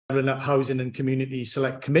Levelling Up Housing and Community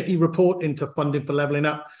Select Committee report into funding for levelling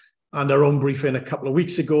up, and our own briefing a couple of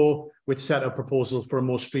weeks ago, which set out proposals for a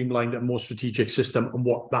more streamlined and more strategic system and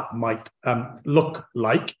what that might look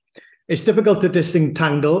like. It's difficult to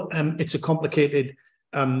disentangle. It's a complicated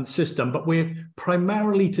system, but we're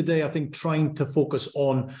primarily today, I think, trying to focus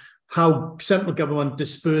on how central government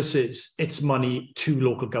disperses its money to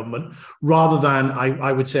local government, rather than,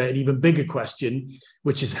 I would say, an even bigger question,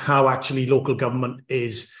 which is how actually local government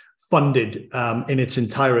is funded in its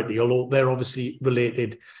entirety, although they're obviously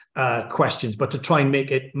related questions. But to try and make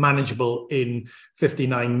it manageable in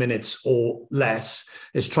 59 minutes or less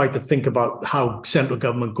is try to think about how central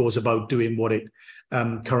government goes about doing what it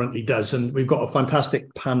currently does. And we've got a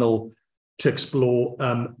fantastic panel to explore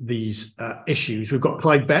these issues. We've got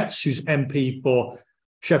Clive Betts, who's MP for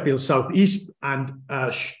Sheffield South East and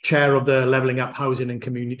chair of the Levelling Up Housing and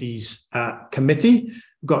Communities Committee.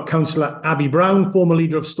 We've got Councillor Abby Brown, former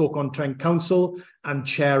leader of Stoke-on-Trent Council and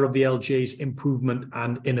chair of the LGA's Improvement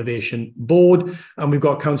and Innovation Board. And we've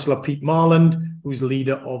got Councillor Pete Marland, who's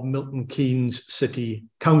leader of Milton Keynes City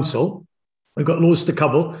Council. We've got loads to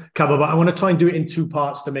cover, but I want to try and do it in two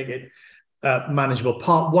parts to make it manageable.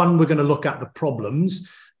 Part one, we're going to look at the problems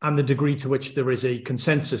and the degree to which there is a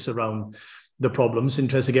consensus around the problems.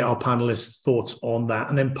 Interested to get our panelists' thoughts on that.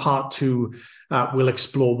 And then part two, we'll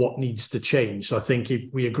explore what needs to change. So I think if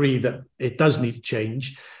we agree that it does need to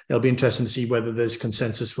change, it'll be interesting to see whether there's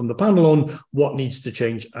consensus from the panel on what needs to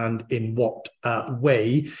change and in what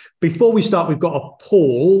way. Before we start, we've got a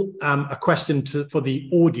poll, a question for the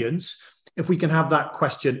audience. If we can have that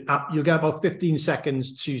question up, you'll get about 15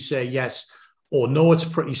 seconds to say yes or no. It's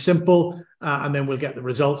pretty simple. And then we'll get the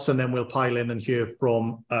results, and then we'll pile in and hear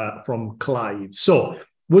from Clive. So,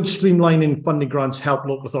 would streamlining funding grants help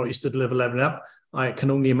local authorities to deliver levelling up? I can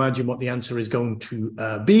only imagine what the answer is going to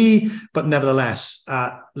be. But nevertheless,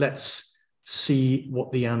 let's see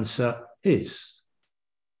what the answer is.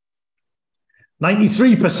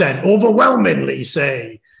 93% overwhelmingly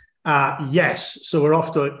say yes. So we're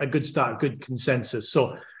off to a good start, good consensus.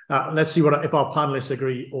 So let's see if our panelists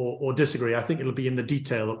agree or disagree. I think it'll be in the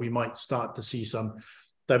detail that we might start to see some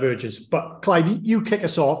divergence. But Clive, you kick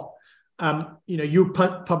us off. You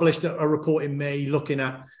published a report in May looking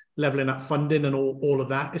at levelling up funding and all of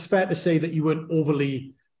that. It's fair to say that you weren't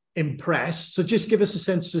overly impressed. So just give us a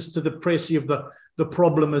sense as to the précis of the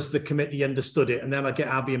problem as the committee understood it, and then I'll get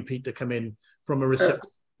Abby and Pete to come in from a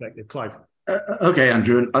receptive perspective. Clive. Okay,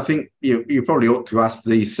 Andrew, and I think you probably ought to ask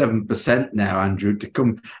the 7% now, Andrew, to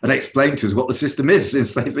come and explain to us what the system is,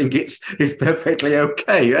 since they think it's perfectly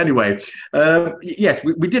okay. Anyway, yes,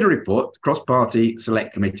 we did a report, cross-party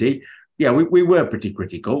select committee. Yeah, we were pretty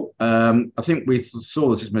critical. I think we saw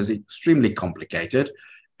the system as extremely complicated.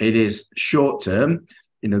 It is short-term.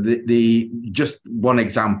 Just one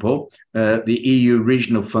example, the EU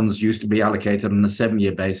regional funds used to be allocated on a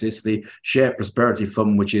 7-year basis. The Shared Prosperity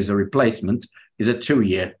Fund, which is a replacement, is a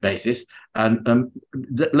 2-year basis. And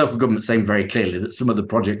the local government saying very clearly that some of the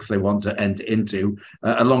projects they want to enter into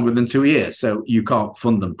are longer than 2 years. So you can't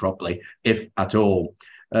fund them properly, if at all.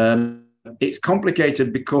 It's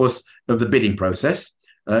complicated because of the bidding process.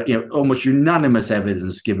 Almost unanimous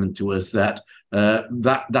evidence given to us that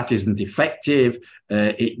that isn't effective.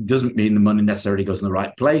 It doesn't mean the money necessarily goes in the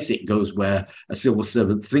right place. It goes where a civil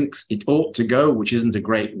servant thinks it ought to go, which isn't a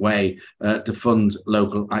great way to fund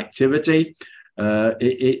local activity.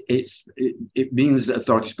 It means that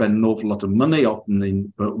authorities spend an awful lot of money, often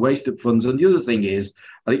in wasted funds. And the other thing is,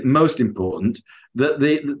 I think most important, that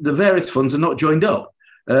the various funds are not joined up.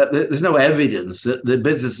 There's no evidence that the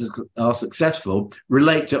bids that are successful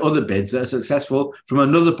relate to other bids that are successful from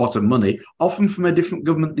another pot of money, often from a different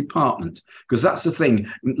government department. Because that's the thing,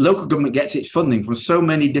 local government gets its funding from so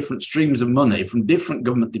many different streams of money from different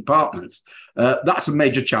government departments. That's a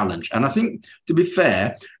major challenge. And I think, to be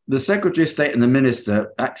fair, the Secretary of State and the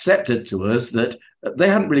Minister accepted to us that they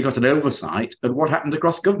hadn't really got an oversight of what happened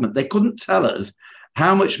across government. They couldn't tell us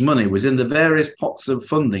how much money was in the various pots of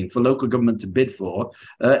funding for local government to bid for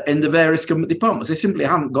in the various government departments. They simply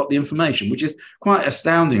hadn't got the information, which is quite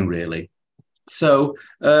astounding, really. So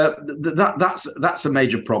that's a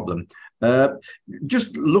major problem.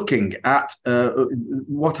 Just looking at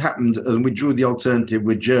what happened, and we drew the alternative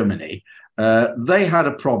with Germany, they had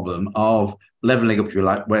a problem of levelling up, if you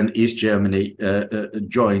like, when East Germany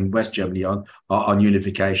joined West Germany on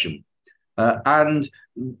unification. And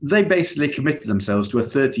they basically committed themselves to a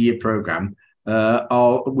 30-year program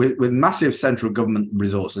with massive central government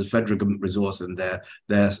resources, federal government resources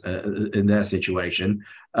in their situation,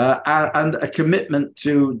 and a commitment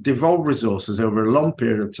to devolve resources over a long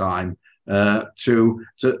period of time to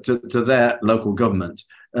their local government.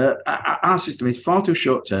 Our system is far too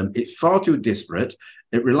short term. It's far too disparate.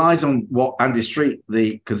 It relies on what Andy Street,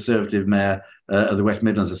 the Conservative mayor of the West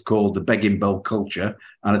Midlands, has called the begging bowl culture.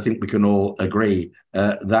 And I think we can all agree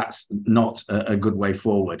that's not a good way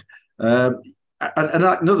forward. And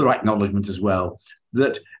another acknowledgement as well,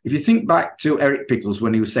 that if you think back to Eric Pickles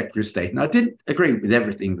when he was Secretary of State, and I didn't agree with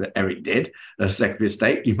everything that Eric did as Secretary of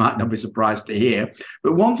State, you might not be surprised to hear,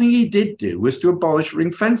 but one thing he did do was to abolish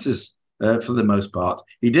ring fences for the most part.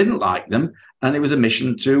 He didn't like them, and it was a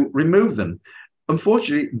mission to remove them.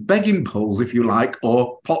 Unfortunately, begging bowls, if you like,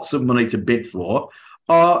 or pots of money to bid for,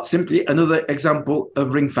 are simply another example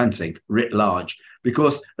of ring fencing writ large.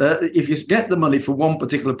 Because if you get the money for one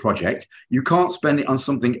particular project, you can't spend it on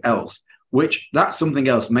something else, which that something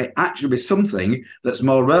else may actually be something that's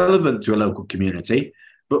more relevant to a local community.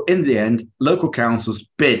 But in the end, local councils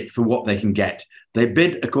bid for what they can get. They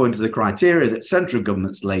bid according to the criteria that central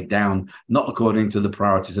government's laid down, not according to the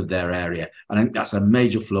priorities of their area. And I think that's a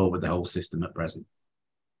major flaw with the whole system at present.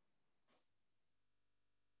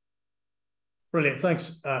 Brilliant,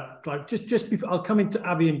 thanks, Clive. Just before I'll come into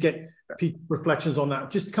Abby and get Pete's reflections on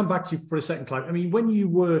that. Just come back to you for a second, Clive. I mean, when you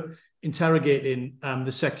were interrogating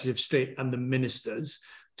the Secretary of State and the ministers,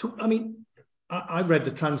 I read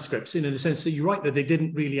the transcripts in a sense that you're right that they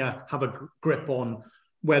didn't really have a grip on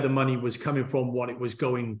where the money was coming from, what it was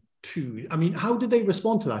going to. I mean, how did they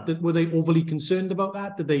respond to that? Were they overly concerned about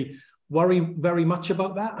that? Did they worry very much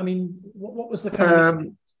about that? I mean, what was the kind of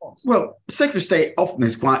response? Well, the Secretary of State often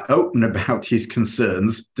is quite open about his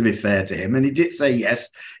concerns, to be fair to him. And he did say, yes,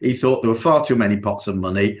 he thought there were far too many pots of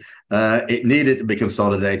money. It needed to be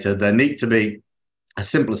consolidated. There needs to be a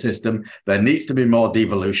simpler system. There needs to be more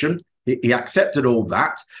devolution. He accepted all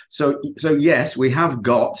that. So yes, we have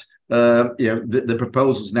got the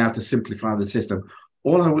proposals now to simplify the system.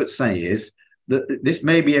 All I would say is that this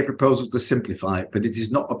may be a proposal to simplify it, but it is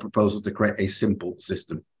not a proposal to create a simple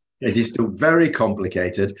system. It is still very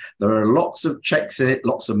complicated. There are lots of checks in it,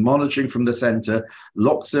 lots of monitoring from the centre,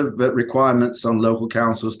 lots of requirements on local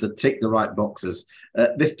councils to tick the right boxes.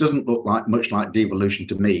 This doesn't look much like devolution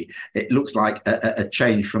to me. It looks like a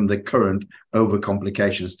change from the current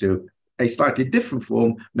overcomplications to a slightly different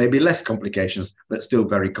form, maybe less complications, but still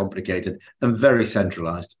very complicated and very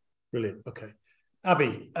centralised. Brilliant. Okay.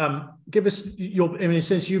 Abby, give us your, I mean,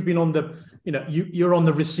 since you've been on the, you're on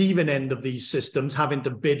the receiving end of these systems, having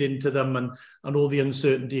to bid into them and all the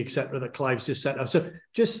uncertainty, et cetera, that Clive's just set up. So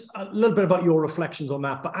just a little bit about your reflections on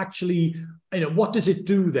that, but actually, what does it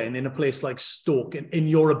do then in a place like Stoke in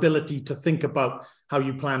your ability to think about how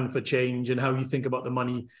you plan for change and how you think about the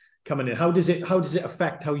money coming in? How does it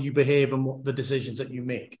affect how you behave and what the decisions that you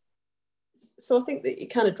make? So I think that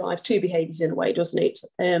it kind of drives two behaviours in a way, doesn't it?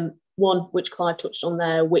 One, which Clive touched on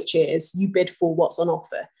there, which is you bid for what's on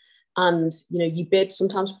offer. And, you bid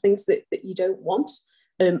sometimes for things that you don't want.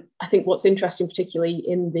 I think what's interesting, particularly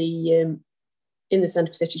in the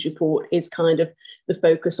Centre for Cities report, is kind of the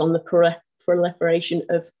focus on the proliferation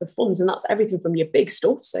of funds. And that's everything from your big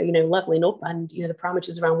stuff. So, levelling up and, the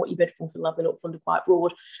parameters around what you bid for levelling up fund are quite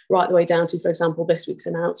broad, right the way down to, for example, this week's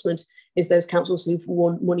announcement is those councils who've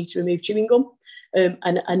won money to remove chewing gum.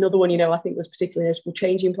 And another one, I think was particularly notable,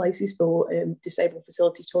 changing places for disabled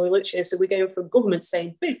facility toilets. So we're going from government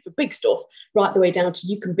saying bid for big stuff right the way down to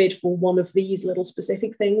you can bid for one of these little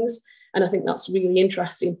specific things. And I think that's really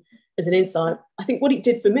interesting as an insight. I think what it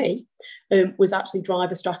did for me was actually drive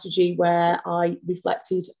a strategy where I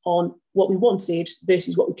reflected on what we wanted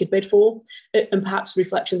versus what we could bid for, and perhaps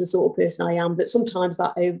reflection of the sort of person I am, that sometimes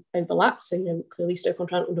that overlaps. So, clearly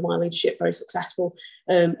Stoke-on-Trent under my leadership, very successful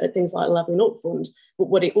at things like levelling up fund. But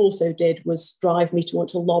what it also did was drive me to want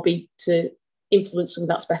to lobby to influence some of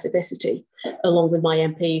that specificity along with my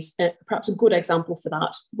MPs. Perhaps a good example for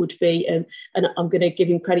that would be, and I'm going to give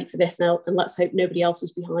him credit for this now, and let's hope nobody else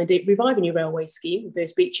was behind it, reviving your railway scheme,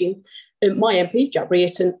 reverse beaching. My MP, Jack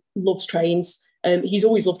Brereton, loves trains. He's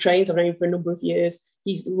always loved trains. I've known him for a number of years.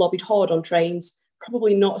 He's lobbied hard on trains.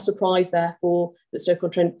 Probably not a surprise, therefore, that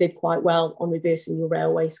Stoke-on-Trent did quite well on reversing your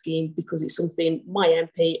railway scheme, because it's something my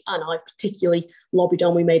MP and I particularly lobbied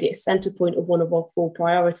on. We made it a centre point of one of our 4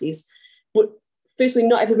 priorities. But firstly,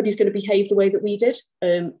 not everybody's going to behave the way that we did.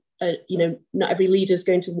 Not every leader is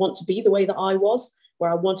going to want to be the way that I was,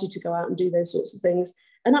 where I wanted to go out and do those sorts of things.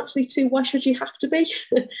 And actually, too, why should you have to be?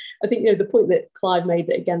 I think, the point that Clive made,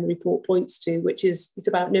 that again the report points to, which is it's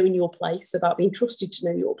about knowing your place, about being trusted to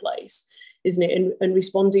know your place, isn't it? And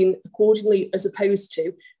responding accordingly, as opposed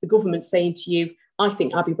to the government saying to you, I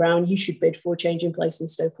think, Abby Brown, you should bid for a change in place in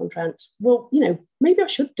Stoke-on-Trent. Well, maybe I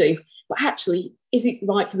should do, but actually, is it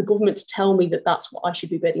right for the government to tell me that that's what I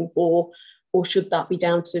should be bidding for, or should that be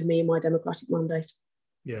down to me and my democratic mandate?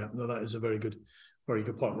 Yeah, no, that is a very good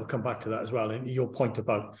point. We'll come back to that as well. And your point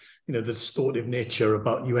about, the distortive nature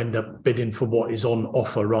about you end up bidding for what is on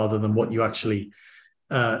offer rather than what you actually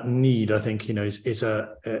need, I think, is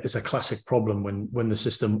a classic problem when the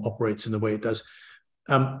system operates in the way it does.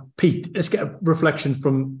 Pete, let's get a reflection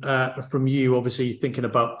from you, obviously thinking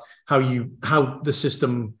about how the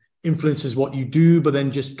system influences what you do, but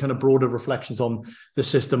then just kind of broader reflections on the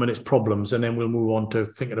system and its problems, and then we'll move on to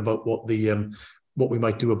thinking about what we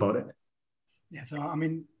might do about it. Yeah, so I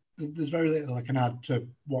mean, there's very little I can add to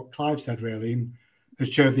what Clive said, really. And as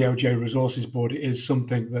chair of the LGA Resources Board, it is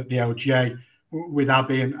something that the LGA, with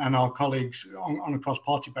Abby and our colleagues on a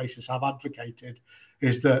cross-party basis, have advocated,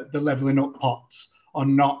 is that the levelling up pots are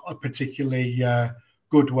not a particularly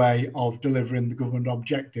good way of delivering the government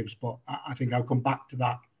objectives. But I think I'll come back to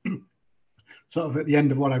that sort of at the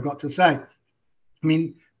end of what I've got to say. I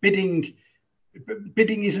mean, bidding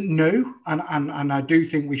isn't new, and I do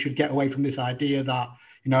think we should get away from this idea that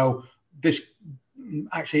this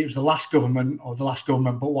actually it was the last government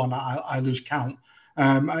but one I lose count.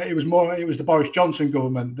 It was the Boris Johnson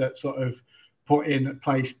government that sort of put in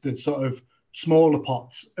place the sort of smaller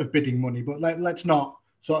pots of bidding money. But let's not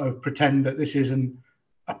sort of pretend that this isn't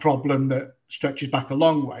a problem that stretches back a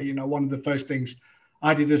long way. One of the first things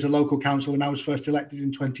I did as a local council when I was first elected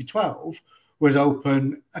in 2012 was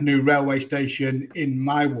open a new railway station in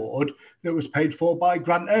my ward that was paid for by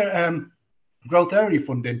growth area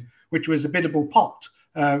funding, which was a biddable pot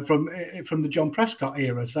from the John Prescott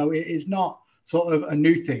era. So it is not sort of a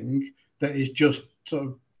new thing that is just sort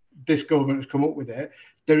of this government has come up with it.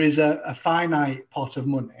 There is a finite pot of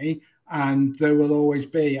money, and there will always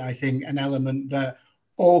be, I think, an element that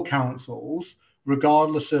all councils,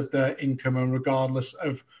 regardless of their income and regardless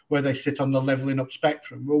of where they sit on the levelling up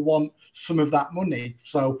spectrum, will want some of that money.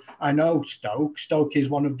 So I know Stoke is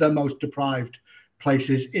one of the most deprived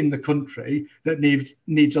places in the country that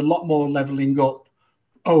needs a lot more levelling up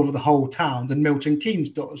over the whole town than Milton Keynes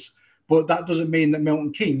does. But that doesn't mean that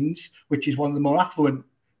Milton Keynes, which is one of the more affluent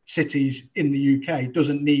cities in the UK,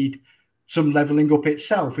 doesn't need some levelling up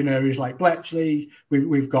itself. In areas like Bletchley,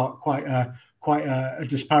 we've got quite a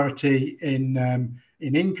disparity in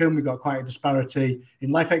income. We've got quite a disparity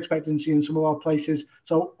in life expectancy in some of our places.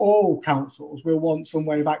 So all councils will want some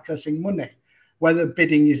way of accessing money. Whether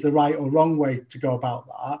bidding is the right or wrong way to go about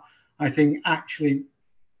that, I think actually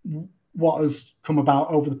what has come about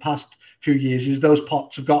over the past few years is those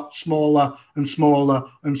pots have got smaller and smaller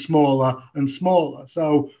and smaller and smaller.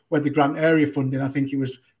 So with the grant area funding, I think it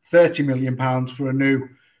was £30 million for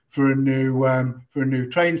a new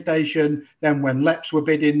train station. Then when LEPs were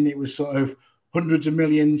bidding, it was sort of hundreds of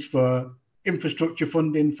millions for infrastructure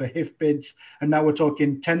funding for HIF bids, and now we're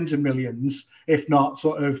talking tens of millions, if not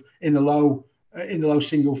sort of in the low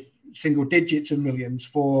single digits of millions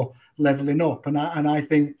for levelling up. And I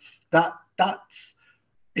think that's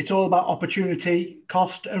it's all about opportunity,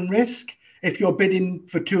 cost, and risk. If you're bidding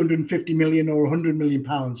for 250 million or 100 million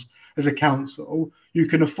pounds as a council, you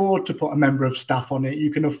can afford to put a member of staff on it. You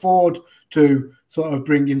can afford to sort of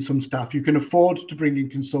bring in some staff. You can afford to bring in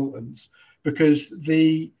consultants, because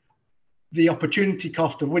the opportunity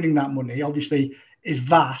cost of winning that money obviously is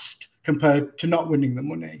vast compared to not winning the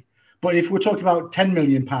money. But if we're talking about 10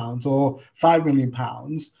 million pounds or 5 million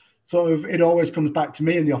pounds, sort of it always comes back to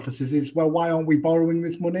me in the offices is, well, why aren't we borrowing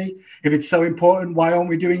this money? If it's so important, why aren't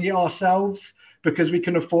we doing it ourselves? Because we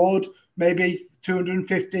can afford maybe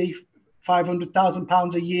 250, 500,000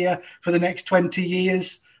 pounds a year for the next 20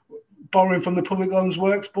 years, borrowing from the Public Loans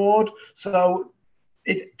Works Board. So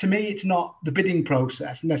to me, it's not the bidding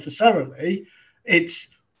process necessarily. It's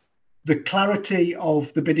the clarity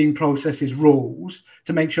of the bidding process's rules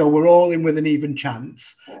to make sure we're all in with an even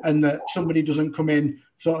chance, and that somebody doesn't come in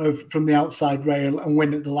sort of from the outside rail and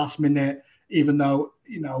win at the last minute, even though,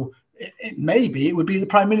 maybe it would be the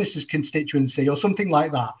Prime Minister's constituency or something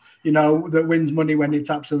like that, that wins money when it's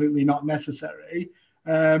absolutely not necessary.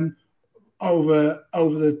 Over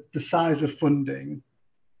the size of funding.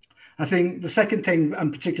 I think the second thing,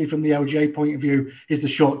 and particularly from the LGA point of view, is the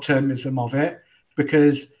short-termism of it,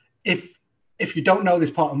 because if you don't know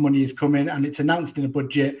this pot of money is coming and it's announced in a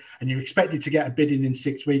budget and you're expected to get a bid in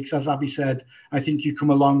 6 weeks, as Abby said, I think you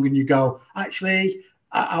come along and you go, actually,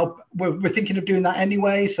 we're thinking of doing that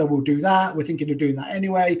anyway, so we'll do that. We're thinking of doing that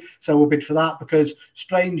anyway, so we'll bid for that. Because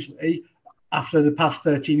strangely, after the past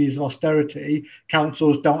 13 years of austerity,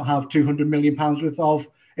 councils don't have £200 million worth of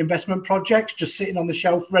investment projects just sitting on the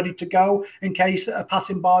shelf ready to go in case a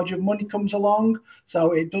passing barge of money comes along.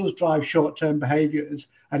 So it does drive short-term behaviours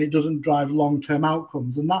and it doesn't drive long-term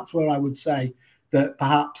outcomes. And that's where I would say that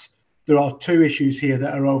perhaps there are two issues here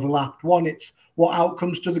that are overlapped. One, it's what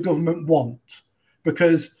outcomes do the government want?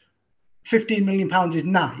 Because £15 million is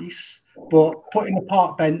nice, but putting a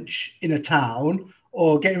park bench in a town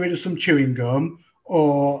or getting rid of some chewing gum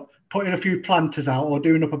or putting a few planters out or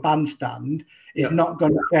doing up a bandstand is not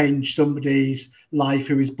going to change somebody's life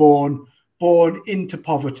who is born into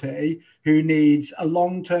poverty, who needs a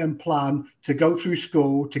long-term plan to go through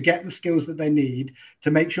school, to get the skills that they need, to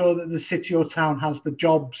make sure that the city or town has the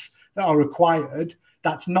jobs that are required.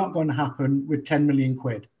 That's not going to happen with 10 million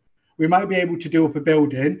quid. We might be able to do up a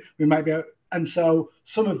building, and so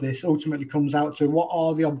some of this ultimately comes out to what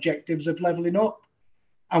are the objectives of levelling up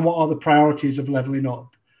and what are the priorities of levelling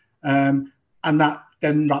up. And that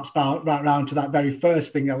then wraps right around to that very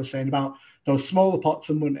first thing I was saying about those smaller pots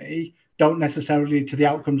of money don't necessarily lead to the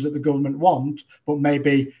outcomes that the government want, but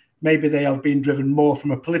maybe they have been driven more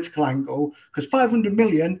from a political angle, because 500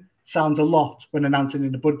 million sounds a lot when announcing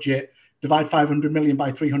in the budget. Divide 500 million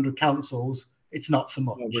by 300 councils, it's not so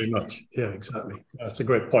much. Not very much. Yeah, exactly. That's a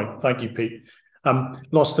great point. Thank you, Pete.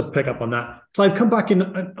 Lots to pick up on that. Clive, come back in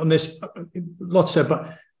on this. Lots said,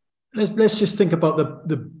 but let's just think about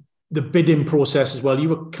the bidding process as well. You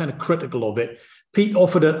were kind of critical of it. Pete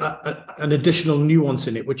offered an additional nuance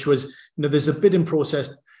in it, which was, there's a bidding process,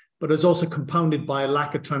 but it's also compounded by a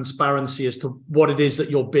lack of transparency as to what it is that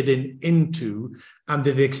you're bidding into and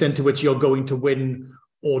the extent to which you're going to win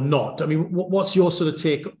or not. I mean, what's your sort of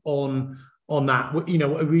take on that?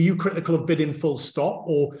 Were you critical of bidding full stop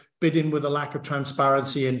or bidding with a lack of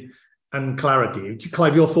transparency and clarity?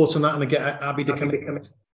 Clive, your thoughts on that, and I get Abby to come in.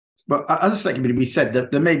 Well, as a second bit, we said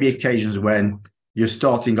that there may be occasions when you're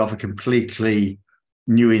starting off a completely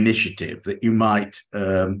new initiative that you might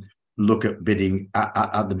look at bidding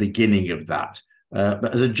at the beginning of that.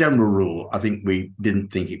 But as a general rule, I think we didn't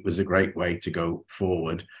think it was a great way to go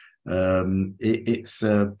forward. The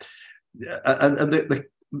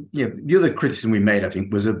other criticism we made, I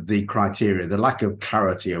think, was of the criteria, the lack of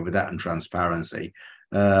clarity over that and transparency.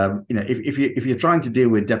 If you're trying to deal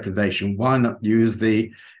with deprivation, why not use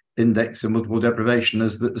the index of multiple deprivation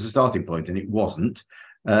as a starting point? And it wasn't.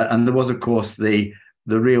 And there was, of course, the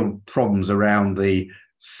real problems around the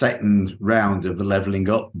second round of the levelling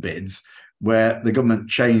up bids, where the government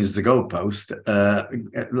changed the goalpost.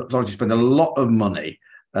 Authorities spent a lot of money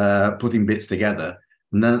putting bits together.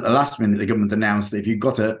 And then at the last minute, the government announced that if you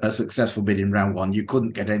got a successful bid in round one, you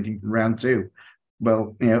couldn't get anything from round two.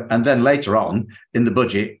 Well, and then later on in the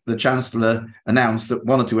budget, the Chancellor announced that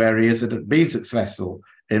one or two areas that had been successful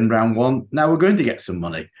in round one, now we're going to get some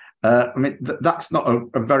money. That's not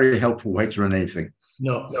a very helpful way to run anything.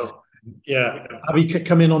 No. Yeah. Abby,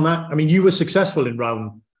 come in on that. I mean, you were successful in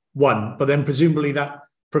round one, but then presumably that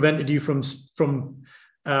prevented you from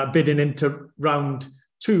bidding into round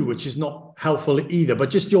two, which is not helpful either. But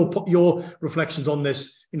just your reflections on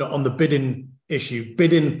this, on the bidding issue,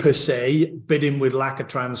 bidding per se, bidding with lack of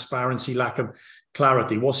transparency, lack of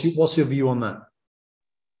clarity. What's your view on that?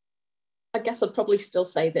 I guess I'd probably still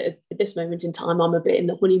say that at this moment in time, I'm a bit in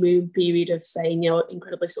the honeymoon period of saying,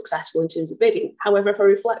 incredibly successful in terms of bidding. However, if I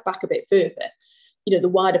reflect back a bit further, the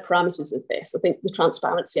wider parameters of this, I think the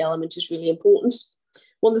transparency element is really important.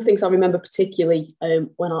 One of the things I remember particularly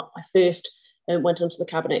when I first went onto the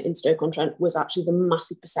cabinet in Stoke-on-Trent was actually the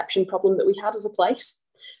massive perception problem that we had as a place.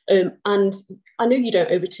 And I know you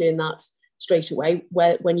don't overturn that straight away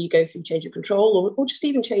when you go through change of control or just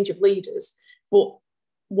even change of leaders. But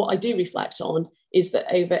what I do reflect on is that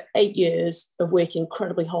over 8 years of working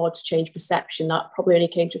incredibly hard to change perception, that probably only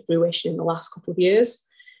came to fruition in the last couple of years.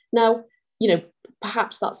 Now,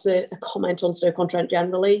 perhaps that's a comment on Stoke-on-Trent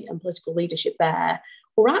generally and political leadership there,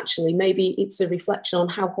 or actually maybe it's a reflection on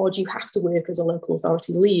how hard you have to work as a local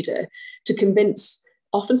authority leader to convince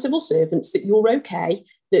often civil servants that you're okay,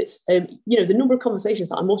 that, the number of conversations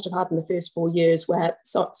that I must have had in the first 4 years where,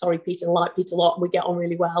 sorry, Peter, I like Peter a lot, and we get on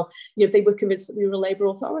really well, they were convinced that we were a Labour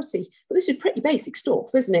authority. But this is pretty basic stuff,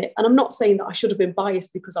 isn't it? And I'm not saying that I should have been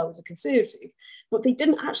biased because I was a Conservative, but they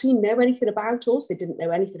didn't actually know anything about us. They didn't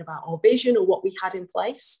know anything about our vision or what we had in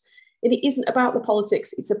place. And it isn't about the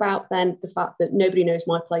politics. It's about then the fact that nobody knows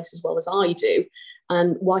my place as well as I do.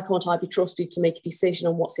 And why can't I be trusted to make a decision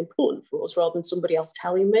on what's important for us rather than somebody else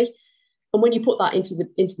telling me? And when you put that into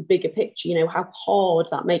the bigger picture, how hard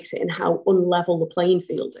that makes it and how unlevel the playing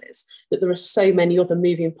field is, that there are so many other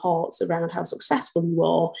moving parts around how successful you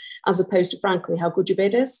are, as opposed to, frankly, how good your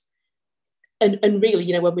bid is. And really,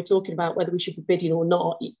 when we're talking about whether we should be bidding or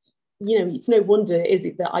not, it's no wonder, is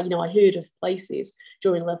it, that I heard of places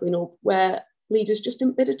during levelling up where leaders just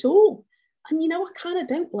didn't bid at all. And, I kind of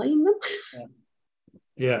don't blame them.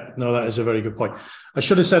 Yeah, no, that is a very good point. I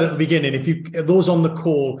should have said at the beginning, if you, those on the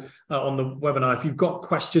call, on the webinar, if you've got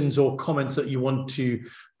questions or comments that you want to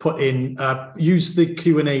put in, use the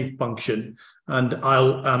Q&A function, and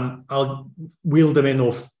I'll wheel them in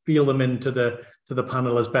or field them into the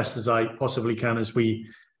panel as best as I possibly can as we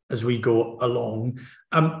go along.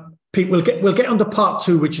 Pete, we'll get on to part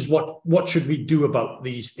two, which is what should we do about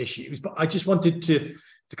these issues. But I just wanted to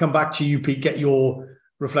come back to you, Pete, get your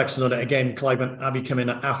reflection on it. Again, Clive and Abby come in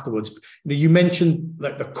afterwards. You mentioned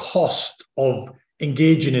like the cost of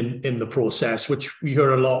engaging in the process, which we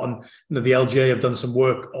hear a lot, and the LGA have done some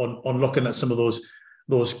work on looking at some of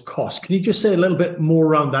those costs. Can you just say a little bit more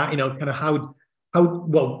around that? Kind of how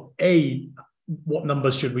well, what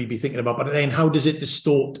numbers should we be thinking about, but then how does it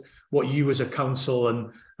distort what you as a council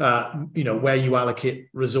and where you allocate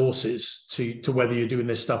resources to whether you're doing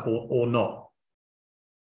this stuff or not?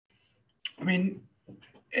 I mean,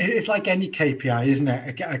 it's like any KPI, isn't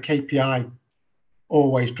it? A KPI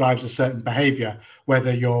always drives a certain behaviour,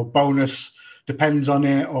 whether your bonus depends on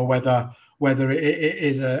it or whether it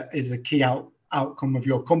is a key outcome of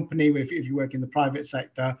your company if you work in the private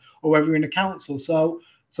sector, or whether you're in a council. So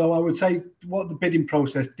I would say what the bidding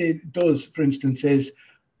process does, for instance, is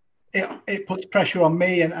it puts pressure on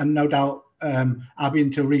me and no doubt Abby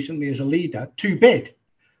until recently as a leader to bid.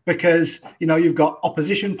 Because you've got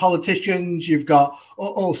opposition politicians, you've got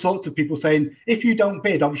all sorts of people saying, if you don't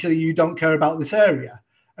bid, obviously you don't care about this area,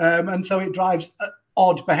 and so it drives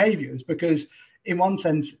odd behaviours. Because in one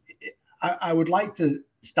sense, I would like to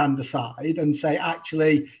stand aside and say,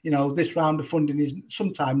 actually, this round of funding is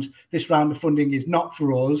not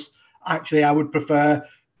for us. Actually, I would prefer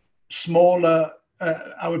smaller.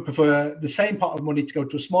 I would prefer the same pot of money to go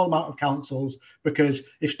to a small amount of councils, because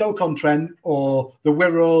if Stoke-on-Trent or the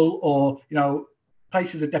Wirral or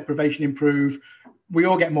places of deprivation improve, we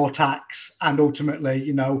all get more tax, and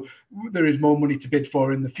ultimately there is more money to bid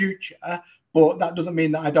for in the future. But that doesn't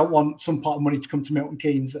mean that I don't want some pot of money to come to Milton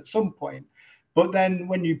Keynes at some point. But then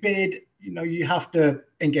when you bid, you have to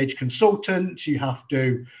engage consultants, you have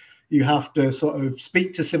to sort of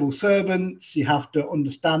speak to civil servants, you have to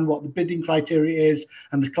understand what the bidding criteria is.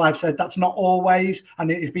 And as Clive said, that's not always, and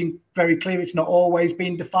it's been very clear, it's not always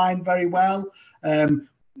been defined very well.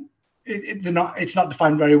 It's not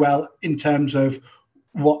defined very well in terms of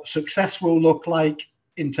what success will look like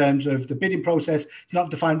in terms of the bidding process. It's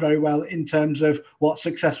not defined very well in terms of what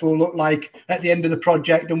success will look like at the end of the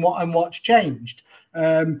project and what's changed.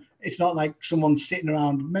 It's not like someone's sitting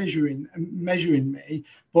around measuring me,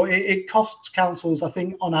 but it costs councils, I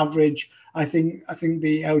think, on average. I think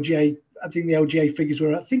the LGA figures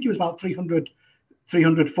were, I think it was about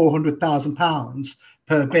 400,000 pounds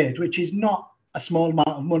per bid, which is not a small amount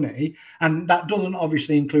of money, and that doesn't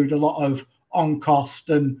obviously include a lot of on cost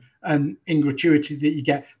and in gratuity that you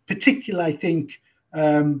get. Particularly, I think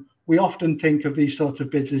we often think of these sorts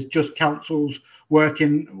of bids as just councils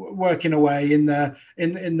working away in their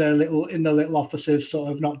little offices,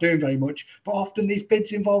 sort of not doing very much. But often these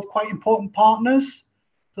bids involve quite important partners.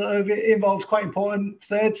 So it involves quite important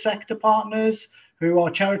third sector partners who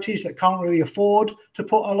are charities that can't really afford to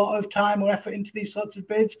put a lot of time or effort into these sorts of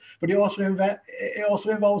bids. But it also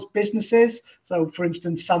involves businesses. So, for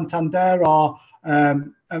instance, Santander are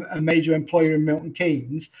a major employer in Milton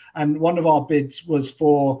Keynes, and one of our bids was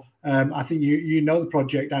for I think you know the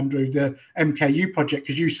project, Andrew, the MKU project,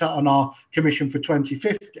 because you sat on our commission for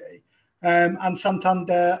 2050, and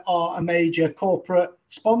Santander are a major corporate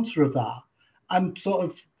sponsor of that. And sort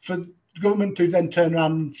of for the government to then turn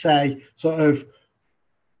around and say, sort of,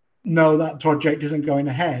 no, that project isn't going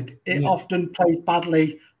ahead, it often plays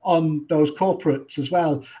badly on those corporates as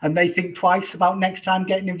well, and they think twice about next time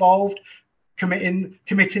getting involved,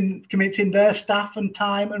 committing their staff and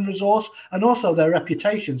time and resource, and also their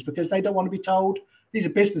reputations, because they don't want to be told, these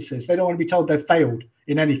are businesses, they don't want to be told they've failed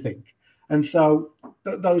in anything. And so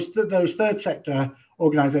those third sector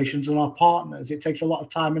organisations and our partners, it takes a lot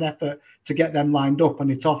of time and effort to get them lined up,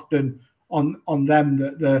 and it's often on them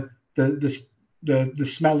that the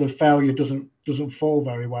smell of failure doesn't fall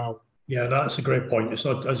very well. Yeah, that's a great point. It's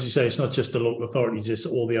not, as you say, it's not just the local authorities, it's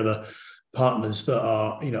all the other partners that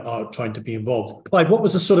are trying to be involved. Clive, what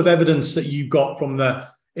was the sort of evidence that you got from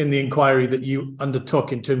in the inquiry that you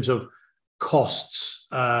undertook in terms of costs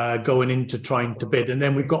going into trying to bid? And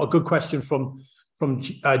then we've got a good question from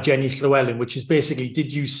Jenny Llewellyn, which is basically,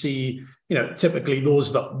 did you see, typically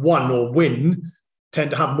those that won or win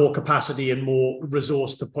tend to have more capacity and more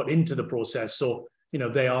resource to put into the process, so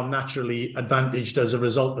they are naturally advantaged as a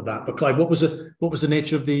result of that. But Clive, what was the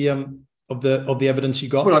nature of the evidence you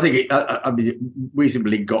got? Well, I think we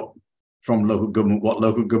simply got from local government what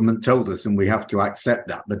local government told us, and we have to accept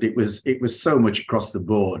that. But it was so much across the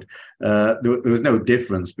board. There was no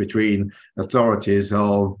difference between authorities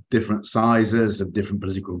of different sizes, of different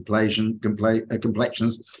political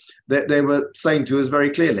complexions. They were saying to us very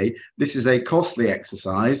clearly, this is a costly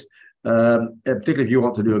exercise. Particularly if you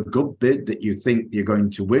want to do a good bid that you think you're going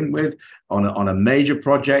to win with on a major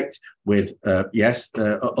project with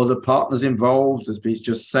other partners involved, as Pete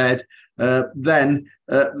just said, then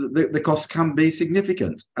the cost can be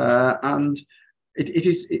significant, and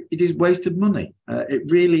it is wasted money. It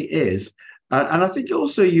really is, and I think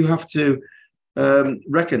also you have to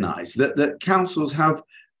recognise that councils have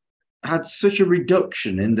had such a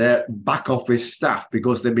reduction in their back office staff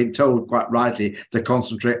because they've been told quite rightly to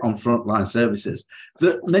concentrate on frontline services,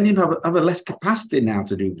 that many of them have a less capacity now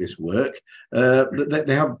to do this work.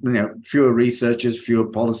 They have fewer researchers, fewer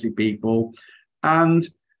policy people. And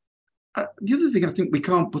the other thing I think we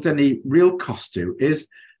can't put any real cost to is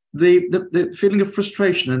the feeling of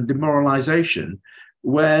frustration and demoralisation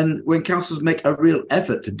when councils make a real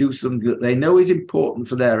effort to do something that they know is important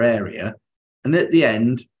for their area, and at the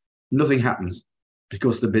end nothing happens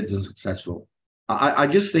because the bid's unsuccessful. I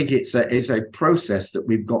just think it's a process that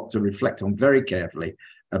we've got to reflect on very carefully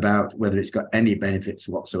about whether it's got any benefits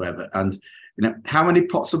whatsoever. And how many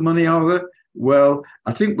pots of money are there? Well,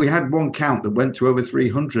 I think we had one count that went to over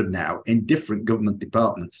 300 now in different government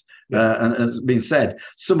departments. And as has been said,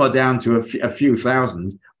 some are down to a few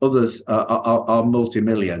thousand, others are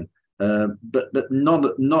multi-million. But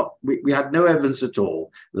we had no evidence at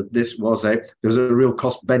all that there was a real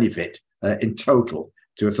cost benefit in total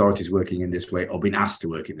to authorities working in this way or being asked to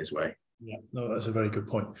work in this way. Yeah, no, that's a very good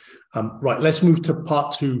point. Right, let's move to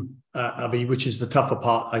part two, Abby, which is the tougher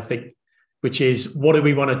part, I think, which is what do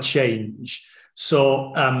we want to change?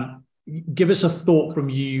 So give us a thought from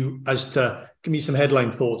you give me some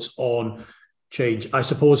headline thoughts on change. I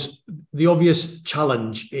suppose the obvious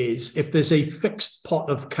challenge is if there's a fixed pot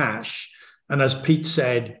of cash, and as Pete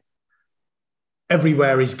said,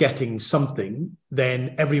 everywhere is getting something,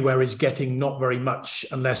 then everywhere is getting not very much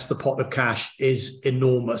unless the pot of cash is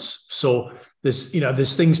enormous. So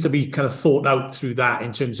there's things to be kind of thought out through that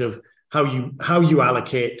in terms of how you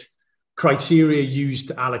allocate, criteria used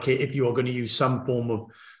to allocate if you are going to use some form of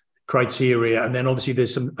criteria, and then obviously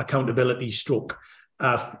there's some accountability stroke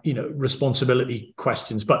responsibility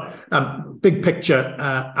questions. But big picture,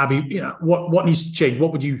 Abby, what needs to change?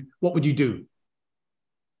 What would you do?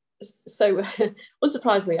 So,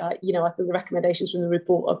 unsurprisingly, I think the recommendations from the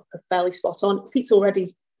report are fairly spot on. Pete's already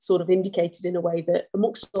sort of indicated in a way that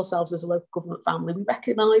amongst ourselves as a local government family, we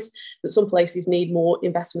recognise that some places need more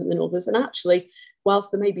investment than others. And actually,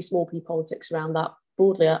 whilst there may be small p politics around that,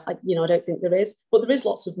 broadly, I don't think there is. But there is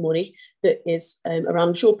lots of money that is around.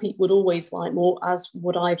 I'm sure Pete would always like more, as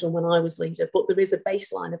would I have done when I was leader. But there is a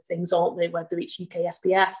baseline of things, aren't there, whether it's UK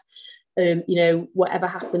SPF, whatever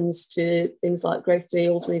happens to things like growth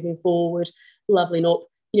deals moving forward, levelling up,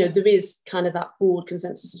 there is kind of that broad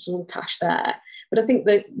consensus of some cash there. But I think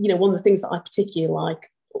that, one of the things that I particularly like,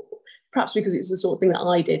 perhaps because it's the sort of thing that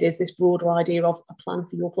I did, is this broader idea of a plan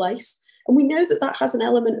for your place. And we know that has an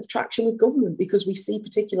element of traction with government because we see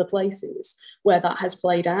particular places where that has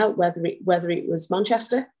played out, whether it was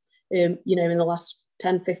Manchester, in the last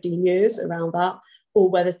 10, 15 years around that, or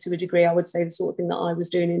whether to a degree, I would say the sort of thing that I was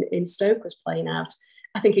doing in Stoke was playing out.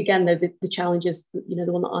 I think, again, though, the challenge is, the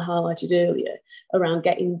one that I highlighted earlier around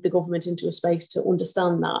getting the government into a space to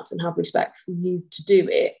understand that and have respect for you to do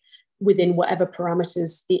it within whatever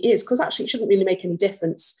parameters it is. Because actually, it shouldn't really make any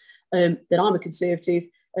difference that I'm a Conservative,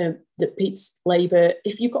 that Pete's Labour.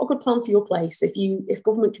 If you've got a good plan for your place, if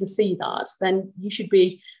government can see that, then you should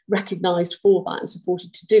be recognised for that and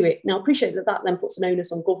supported to do it. Now, I appreciate that then puts an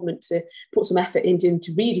onus on government to put some effort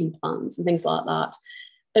into reading plans and things like that.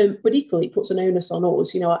 But equally, it puts an onus on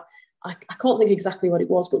us. I can't think exactly what it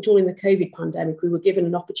was, but during the COVID pandemic, we were given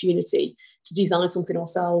an opportunity to design something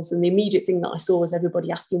ourselves. And the immediate thing that I saw was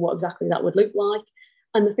everybody asking what exactly that would look like.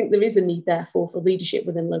 And I think there is a need, therefore, for leadership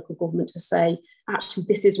within local government to say, actually,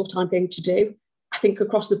 this is what I'm going to do. I think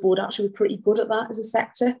across the board, actually, we're pretty good at that as a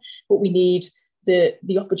sector, but we need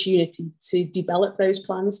the opportunity to develop those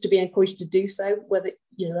plans, to be encouraged to do so. Whether,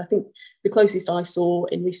 I think the closest I saw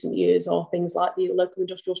in recent years are things like the local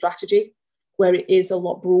industrial strategy, where it is a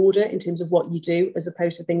lot broader in terms of what you do, as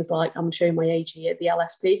opposed to things like, I'm showing my age here, the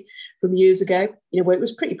LSP from years ago, where it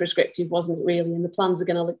was pretty prescriptive, wasn't it, really? And the plans are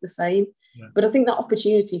going to look the same. Yeah. But I think that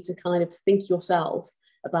opportunity to kind of think yourself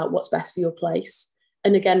about what's best for your place.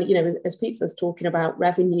 And again, as Pete says, talking about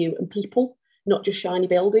revenue and people, not just shiny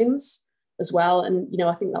buildings. as well. And, you know,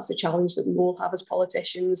 I think that's a challenge that we all have as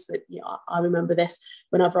politicians. That, you know, I remember this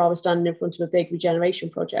whenever I was standing in front of a big regeneration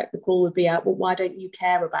project, the call would be out, well, why don't you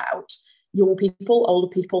care about young people, older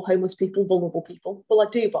people, homeless people, vulnerable people? Well, I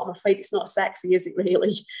do, but I'm afraid it's not sexy, is it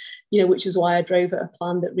really? You know, which is why I drove at a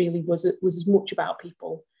plan that really was as much about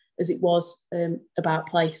people as it was about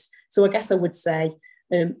place. So I guess I would say,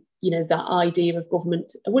 you know, that idea of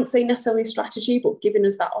government, I wouldn't say necessarily a strategy, but giving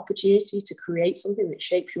us that opportunity to create something that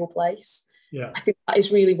shapes your place. Yeah, I think that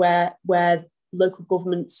is really where local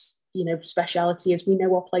government's, you know, speciality is. We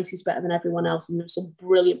know our places better than everyone else, and there's some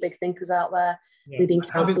brilliant big thinkers out there leading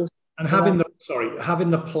councils. Having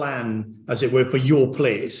the plan, as it were, for your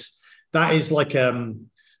place, that is like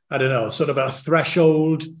I don't know, sort of a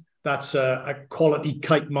threshold. That's a quality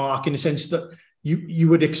kite mark, in a sense that you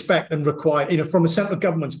would expect and require, you know, from a central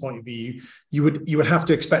government's point of view, you would have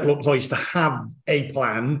to expect local authorities to have a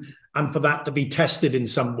plan, and for that to be tested in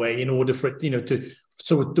some way in order for it, you know,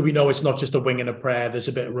 so do we know it's not just a wing and a prayer? There's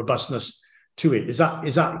a bit of robustness to it. Is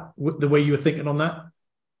that the way you were thinking on that?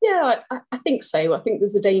 Yeah, I think so. I think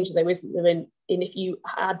there's a danger, though, isn't there, in if you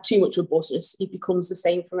add too much robustness, it becomes the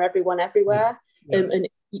same for everyone everywhere. Yeah. And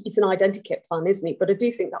it's an identikit plan, isn't it? But I do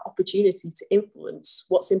think that opportunity to influence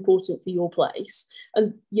what's important for your place,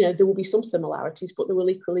 and, you know, there will be some similarities, but there will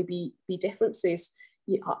equally be differences.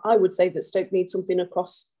 I would say that Stoke needs something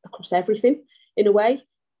across everything in a way,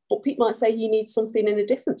 but Pete might say he needs something in a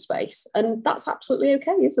different space, and that's absolutely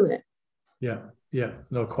okay, isn't it? Yeah,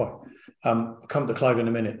 no, quite. I'll come to Clive in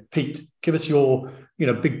a minute. Pete, give us your, you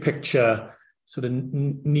know, big picture sort of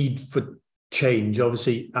need for change.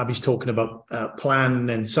 Obviously, Abby's talking about plan, and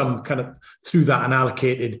then some kind of through that an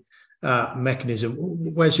allocated mechanism.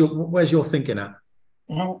 Where's your thinking at?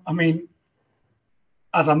 Well, I mean,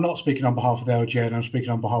 as I'm not speaking on behalf of the LGA and I'm speaking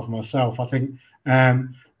on behalf of myself, I think,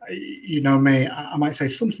 you know me, I might say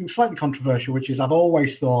something slightly controversial, which is I've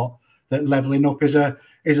always thought that levelling up is a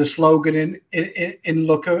slogan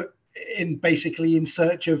in basically in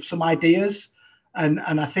search of some ideas, and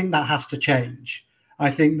I think that has to change.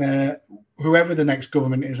 I think that whoever the next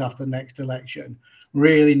government is after the next election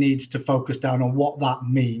really needs to focus down on what that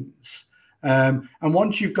means. And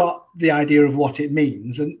once you've got the idea of what it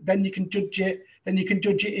means, and then you can judge it. Then you can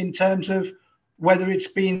judge it in terms of whether it's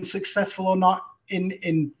been successful or not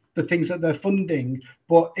in the things that they're funding.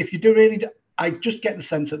 But if you do really, I just get the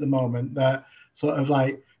sense at the moment that sort of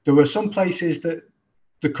like there were some places that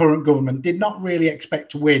the current government did not really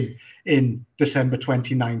expect to win in December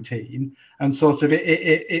 2019, and sort of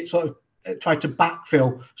it sort of tried to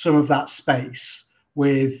backfill some of that space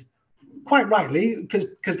with, quite rightly,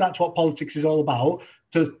 because that's what politics is all about,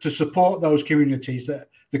 to support those communities that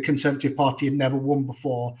the Conservative Party had never won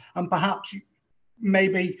before, and perhaps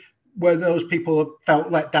maybe where those people have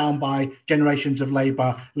felt let down by generations of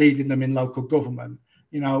Labour leading them in local government,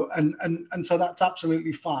 you know, and so that's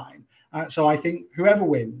absolutely fine. So I think whoever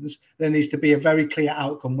wins, there needs to be a very clear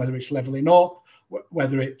outcome, whether it's levelling up,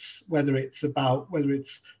 whether it's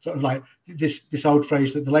sort of like this old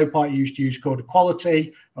phrase that the Labour Party used to use called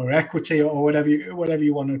equality or equity or whatever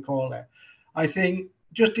you want to call it. I think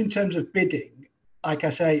just in terms of bidding, like I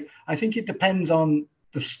say, I think it depends on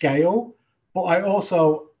the scale, but I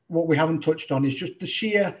also, what we haven't touched on is just the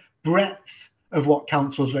sheer breadth of what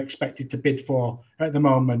councils are expected to bid for at the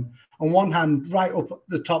moment. On one hand, right up at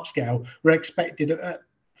the top scale, we're expected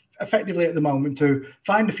effectively at the moment to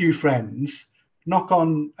find a few friends, knock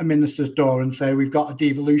on a minister's door and say, we've got a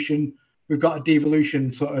devolution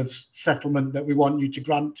sort of settlement that we want you to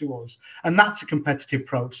grant to us. And that's a competitive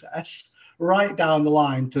process, right down the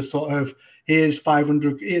line to sort of, here's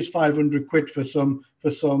 500 quid for some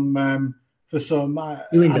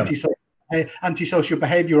antisocial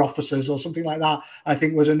behaviour officers or something like that. I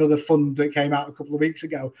think was another fund that came out a couple of weeks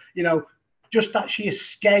ago. You know, just that sheer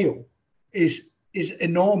scale is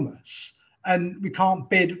enormous, and we can't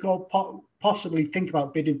bid or possibly think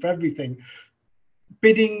about bidding for everything.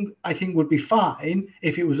 Bidding, I think, would be fine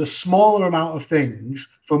if it was a smaller amount of things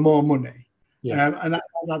for more money. Yeah. And that's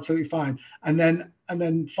absolutely fine. And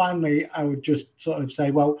then finally, I would just sort of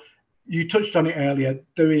say, well, you touched on it earlier.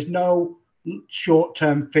 There is no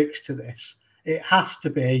short-term fix to this. It has to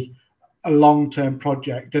be a long-term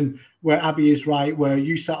project. And where Abby is right, where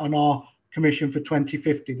you sat on our commission for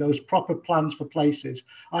 2050, those proper plans for places.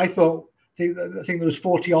 I think there was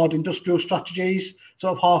 40 odd industrial strategies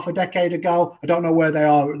sort of half a decade ago. I don't know where they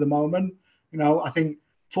are at the moment. You know, I think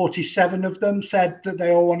 47 of them said that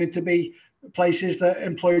they all wanted to be places that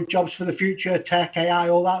employ jobs for the future, tech, AI,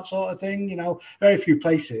 all that sort of thing. You know, very few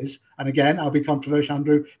places, and again, I'll be controversial,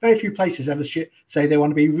 Andrew, very few places ever say they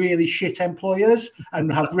want to be really shit employers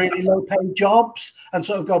and have really low paid jobs and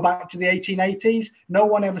sort of go back to the 1880s. No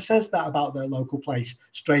one ever says that about their local place,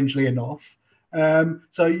 strangely enough.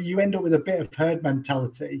 So you end up with a bit of herd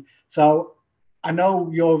mentality. So I know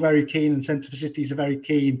you're very keen, and Centre for Cities are very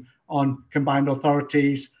keen on combined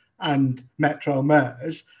authorities and metro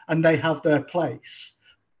mayors, and they have their place.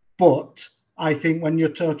 But I think when you're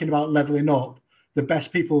talking about levelling up, the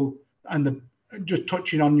best people, and just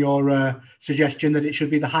touching on your suggestion that it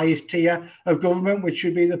should be the highest tier of government, which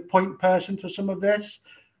should be the point person for some of this,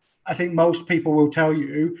 I think most people will tell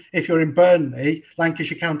you, if you're in Burnley,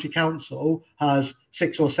 Lancashire County Council has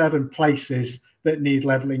 6 or 7 places that need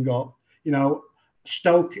levelling up. You know,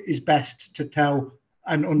 Stoke is best to tell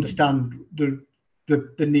and understand the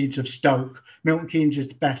needs of Stoke. Milton Keynes is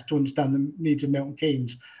best to understand the needs of Milton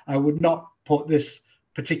Keynes. I would not put this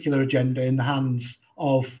particular agenda in the hands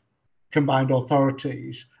of combined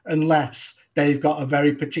authorities unless they've got a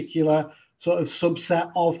very particular sort of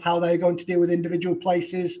subset of how they're going to deal with individual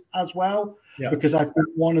places as well. Yeah. Because I think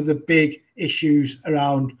one of the big issues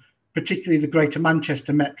around particularly the Greater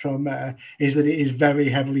Manchester Metro Mayor is that it is very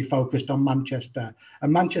heavily focused on Manchester.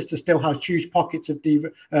 And Manchester still has huge pockets of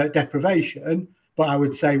deprivation, but I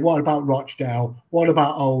would say, what about Rochdale? What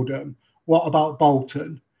about Oldham? What about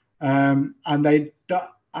Bolton? And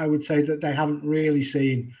I would say that they haven't really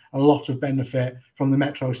seen a lot of benefit from the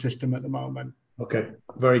metro system at the moment. Okay,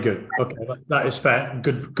 very good. Okay, that is fair.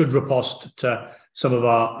 Good riposte to some of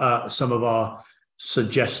our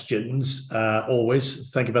suggestions.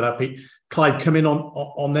 Always. Thank you for that, Pete. Clive, come in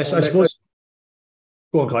on this. I suppose.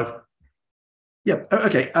 Go on, Clive. Yeah.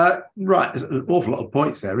 Okay. Right. There's an awful lot of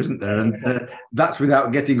points there, isn't there? And that's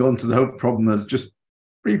without getting on to the whole problem that's just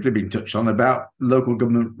briefly been touched on about local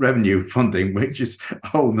government revenue funding, which is a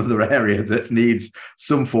whole other area that needs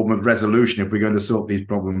some form of resolution if we're going to sort these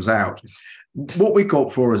problems out. What we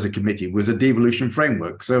called for as a committee was a devolution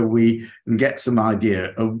framework, so we can get some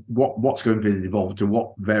idea of what's going to be involved to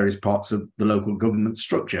what various parts of the local government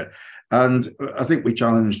structure. And I think we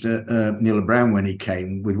challenged Neil Brown when he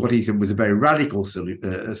came with what he said was a very radical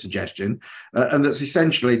suggestion, and that's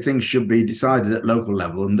essentially things should be decided at local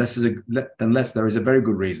level unless there is a very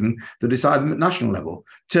good reason to decide them at national level.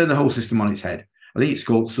 Turn the whole system on its head. I think it's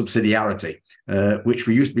called subsidiarity, which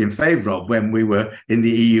we used to be in favour of when we were in the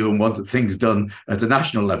EU and wanted things done at a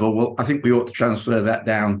national level. Well, I think we ought to transfer that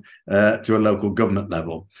down to a local government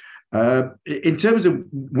level. In terms of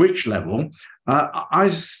which level, I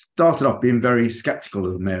started off being very sceptical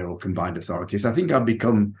of the mayoral combined authorities. I think I've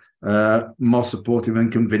become more supportive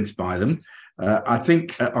and convinced by them. I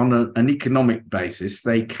think on an economic basis,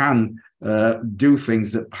 they can do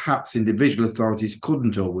things that perhaps individual authorities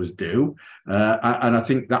couldn't always do. And I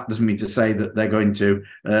think that doesn't mean to say that they're going to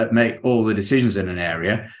make all the decisions in an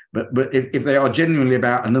area. But if they are genuinely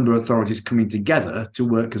about a number of authorities coming together to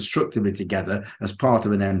work constructively together as part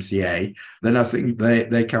of an MCA, then I think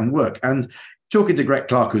they can work. And talking to Greg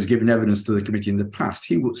Clark, who's given evidence to the committee in the past,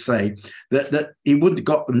 he would say that he would have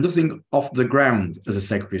got nothing off the ground as a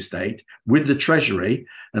Secretary of State with the Treasury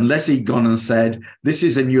unless he'd gone and said, this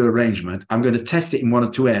is a new arrangement. I'm going to test it in 1 or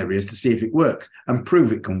 2 areas to see if it works and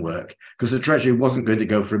prove it can work, because the Treasury wasn't going to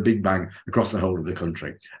go for a big bang across the whole of the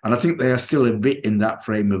country. And I think they are still a bit in that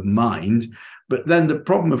frame of mind. But then the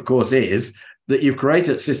problem, of course, is that you've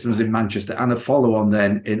created systems in Manchester and a follow-on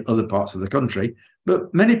then in other parts of the country.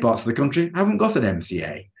 But many parts of the country haven't got an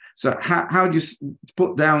MCA. So how do you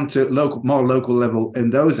put down to more local level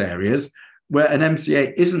in those areas where an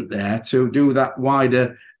MCA isn't there to do that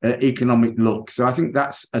wider economic look? So I think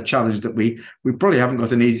that's a challenge that we probably haven't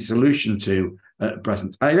got an easy solution to at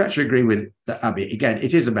present. I actually agree with Abby. Again,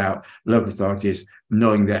 it is about local authorities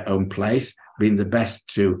knowing their own place, being the best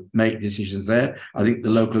to make decisions there. I think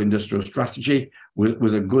the local industrial strategy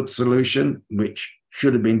was a good solution, which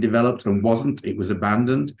should have been developed and wasn't. It was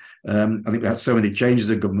abandoned. I think we had so many changes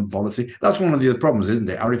of government policy. That's one of the other problems, isn't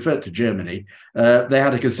it? I referred to Germany. They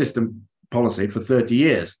had a consistent policy for 30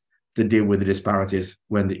 years to deal with the disparities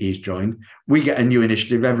when the East joined. We get a new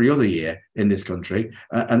initiative every other year in this country,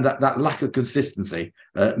 and that lack of consistency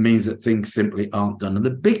means that things simply aren't done. And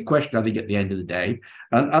the big question, I think, at the end of the day,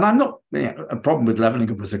 and I'm not a problem with levelling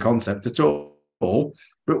up as a concept at all,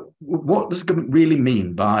 but what does government really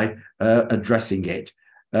mean by addressing it?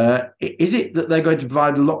 Is it that they're going to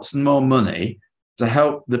provide lots and more money to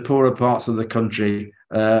help the poorer parts of the country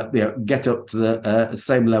get up to the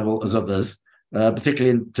same level as others,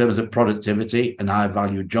 particularly in terms of productivity and high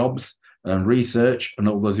value jobs and research and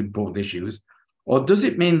all those important issues? Or does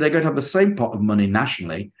it mean they're going to have the same pot of money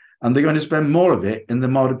nationally and they're going to spend more of it in the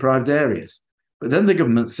more deprived areas? But then the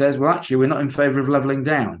government says, well, actually, we're not in favour of levelling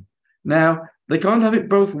down. Now, they can't have it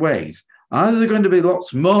both ways. Either there's going to be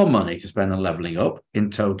lots more money to spend on levelling up in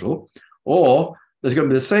total, or there's going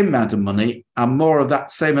to be the same amount of money and more of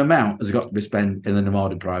that same amount has got to be spent in the more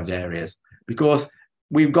deprived areas, because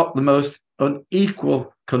we've got the most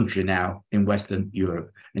unequal country now in Western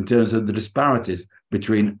Europe in terms of the disparities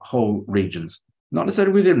between whole regions, not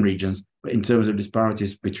necessarily within regions, but in terms of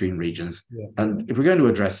disparities between regions. Yeah. And if we're going to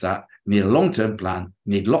address that, we need a long-term plan,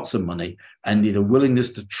 need lots of money, and need a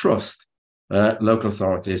willingness to trust local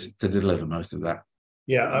authorities to deliver most of that.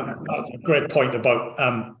 Yeah, that's a great point about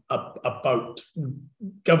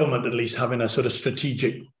government at least having a sort of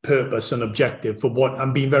strategic purpose and objective for what,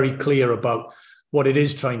 and being very clear about what it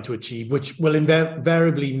is trying to achieve, which will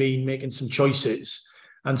invariably mean making some choices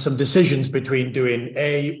and some decisions between doing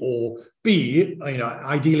A or B. You know,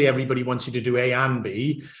 ideally everybody wants you to do A and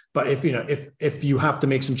B, but if you have to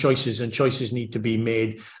make some choices, and choices need to be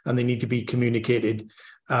made and they need to be communicated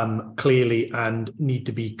clearly and need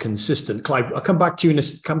to be consistent. Clive, I'll come back to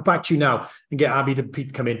you now and get Abby to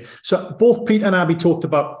Pete come in. So both Pete and Abby talked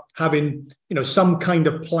about having, some kind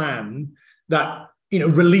of plan that,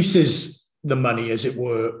 releases the money, as it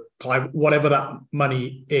were, Clive, whatever that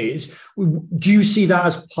money is. Do you see that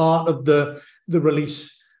as part of the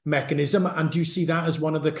release mechanism? And do you see that as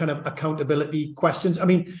one of the kind of accountability questions? I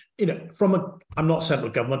mean, I'm not central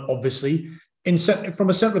government, obviously.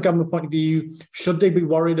 From a central government point of view, should they be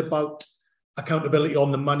worried about accountability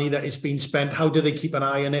on the money that is being spent? How do they keep an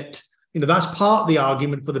eye on it? That's part of the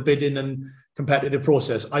argument for the bidding and competitive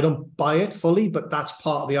process. I don't buy it fully, but that's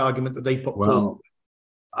part of the argument that they put forward.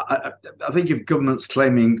 I think if government's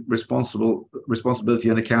claiming responsibility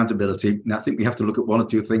and accountability, I think we have to look at one or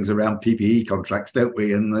two things around PPE contracts, don't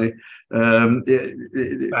we? In the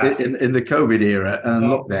in the COVID era and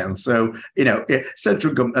lockdown. So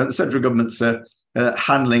central government's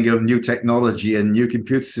handling of new technology and new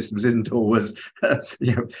computer systems isn't always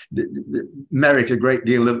merit a great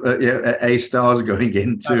deal of A stars going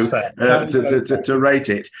into to rate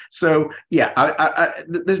it. So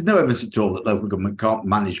there's no evidence at all that local government can't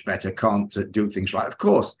manage better, can't do things right. Of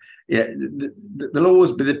course, there'll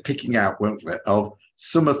always be the picking out, won't there, of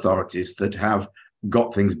some authorities that have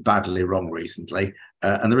got things badly wrong recently,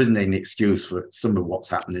 and there isn't any excuse for some of what's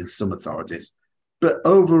happened in some authorities. But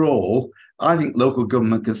overall, I think local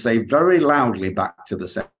government can say very loudly back to the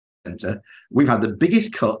centre, we've had the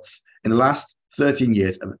biggest cuts in the last 13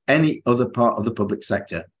 years of any other part of the public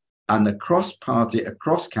sector. And across party,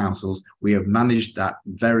 across councils, we have managed that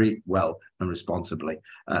very well and responsibly.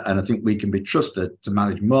 And I think we can be trusted to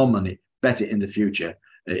manage more money better in the future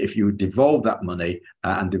if you devolve that money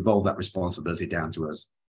and devolve that responsibility down to us.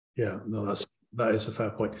 Yeah, no, that is a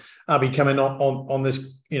fair point. Abby, coming on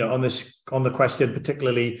this, on the question,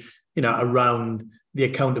 particularly, around the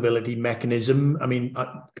accountability mechanism. I mean,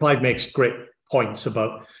 Clive makes great points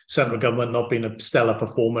about central government not being a stellar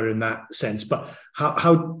performer in that sense. But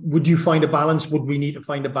how would you find a balance? Would we need to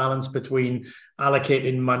find a balance between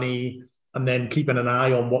allocating money and then keeping an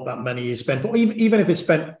eye on what that money is spent for, even if it's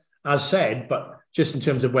spent as said, but just in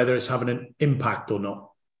terms of whether it's having an impact or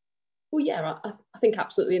not? Well, yeah, I think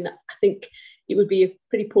absolutely. And I think it would be a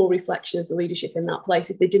pretty poor reflection of the leadership in that place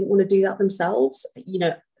if they didn't want to do that themselves. I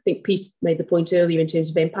think Pete made the point earlier in terms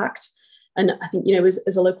of impact. And I think,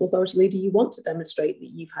 as a local authority leader, you want to demonstrate that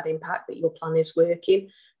you've had impact, that your plan is working,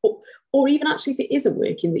 or even actually if it isn't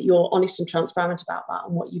working, that you're honest and transparent about that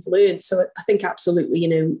and what you've learned. So I think absolutely,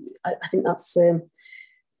 I think that's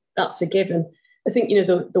a given. I think,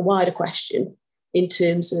 the wider question in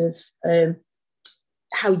terms of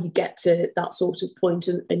how you get to that sort of point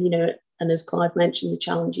and as Clive mentioned, the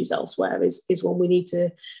challenges elsewhere is one we need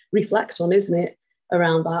to reflect on, isn't it,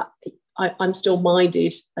 around that. I'm still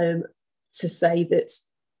minded to say that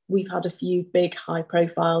we've had a few big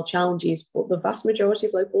high-profile challenges, but the vast majority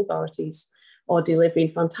of local authorities are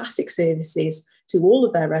delivering fantastic services to all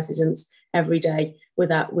of their residents every day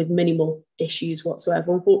with minimal issues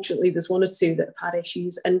whatsoever. Unfortunately, there's one or two that have had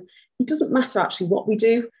issues, and it doesn't matter actually what we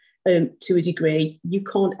do. To a degree, you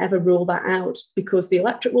can't ever rule that out because the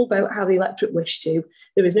electorate will vote how the electorate wish to.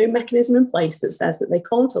 There is no mechanism in place that says that they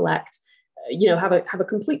can't elect, have a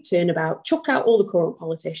complete turnabout, chuck out all the current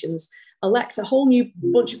politicians, elect a whole new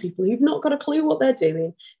bunch of people who've not got a clue what they're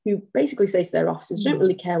doing, who basically say to their officers, don't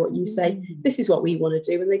really care what you say, this is what we want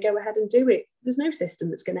to do, and they go ahead and do it. There's no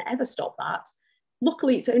system that's going to ever stop that.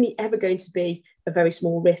 Luckily, it's only ever going to be a very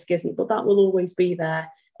small risk, isn't it? But that will always be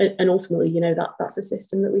there. And ultimately, that's the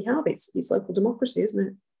system that we have. It's local democracy, isn't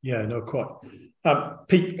it? Yeah, no, quite.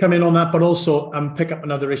 Pete, come in on that, but also pick up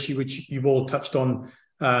another issue which you've all touched on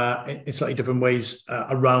in slightly different ways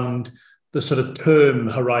around the sort of term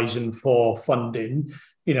horizon for funding.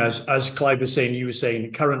 You know, as Clive was saying, you were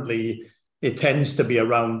saying currently it tends to be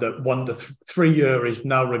around that 1 to 3 year is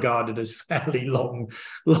now regarded as fairly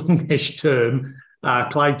longish term.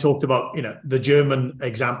 Clive talked about, you know, the German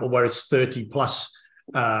example where it's 30 plus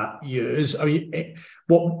years. I mean,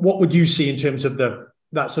 what would you see in terms of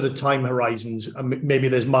that sort of time horizons? Maybe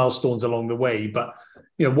there's milestones along the way, but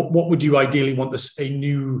you know, what would you ideally want a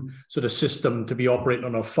new sort of system to be operating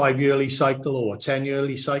on, a 5-yearly cycle or a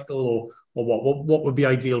 10-yearly cycle, or what would be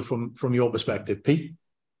ideal from your perspective, Pete?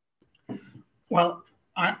 Well,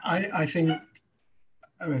 I think,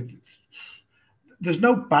 I mean, there's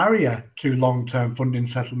no barrier to long-term funding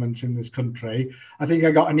settlements in this country. I think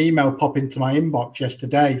I got an email pop into my inbox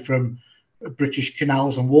yesterday from British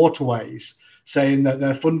Canals and Waterways saying that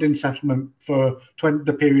their funding settlement for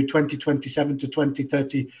the period 2027 to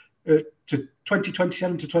 2030 to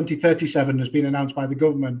 2027 to 2037 has been announced by the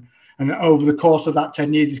government, and over the course of that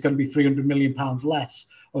 10 years it's going to be £300 million less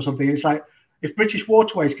or something. It's like, if British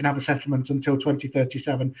Waterways can have a settlement until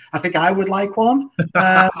 2037, I think I would like one.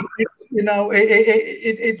 You know,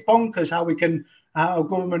 it's bonkers how we can, our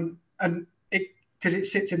government, and because it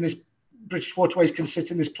sits in this, British Waterways can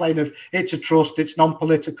sit in this plane of, it's a trust, it's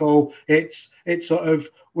non-political, it's sort of,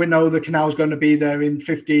 we know the canal's going to be there in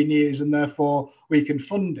 15 years and therefore we can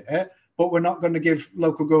fund it, but we're not going to give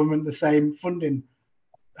local government the same funding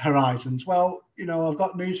horizons. Well, you know, I've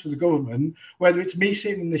got news for the government, whether it's me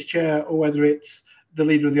sitting in this chair or whether it's the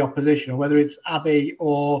leader of the opposition or whether it's Abby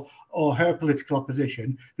or her political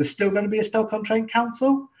opposition, there's still going to be a Stoke-on-Trent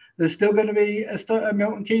council. There's still going to be a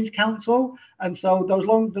Milton Keynes council. And so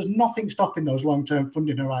there's nothing stopping those long-term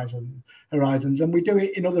funding horizons. And we do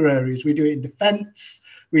it in other areas. We do it in defence.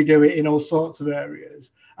 We do it in all sorts of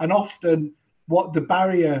areas. And often what the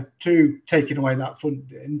barrier to taking away that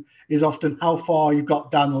funding is often how far you've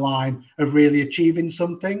got down the line of really achieving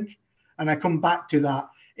something. And I come back to that.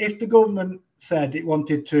 If the government said it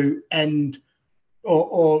wanted to end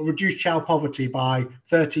or reduce child poverty by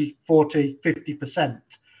 30, 40, 50%,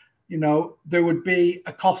 you know, there would be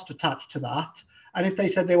a cost attached to that. And if they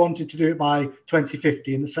said they wanted to do it by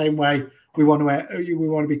 2050, in the same way we want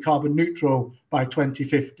to be carbon neutral by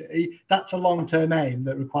 2050, that's a long-term aim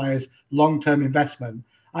that requires long-term investment.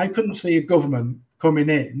 I couldn't see a government coming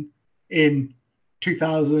in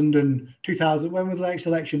 2000, when will the next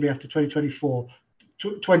election be after 2024?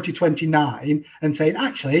 2029 and saying,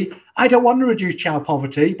 actually, I don't want to reduce child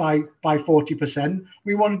poverty by 40%.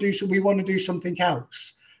 We want to do something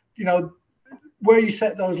else. You know, where you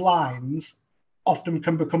set those lines often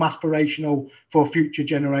can become aspirational for future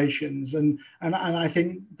generations, and I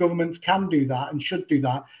think governments can do that and should do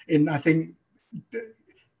that in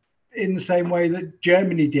the same way that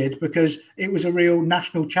Germany did, because it was a real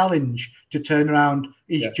national challenge to turn around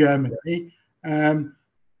East Germany.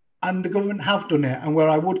 And the government have done it. And where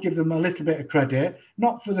I would give them a little bit of credit,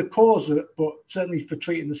 not for the cause of it, but certainly for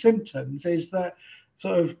treating the symptoms, is that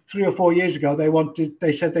sort of 3 or 4 years ago,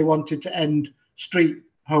 they said they wanted to end street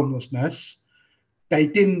homelessness. They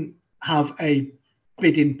didn't have a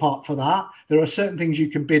bidding pot for that. There are certain things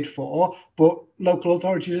you can bid for, but local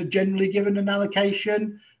authorities are generally given an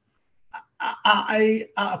allocation at a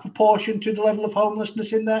proportion to the level of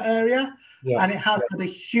homelessness in their area. Yeah. And it has had a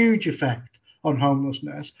huge effect on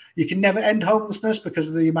homelessness. You can never end homelessness because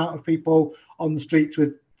of the amount of people on the streets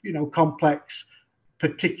with, you know, complex,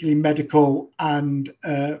 particularly medical and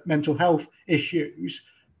mental health issues,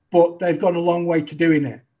 but they've gone a long way to doing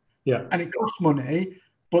it. Yeah. And it costs money,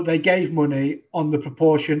 but they gave money on the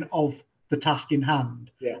proportion of the task in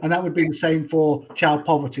hand. Yeah. And that would be the same for child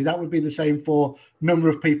poverty. That would be the same for number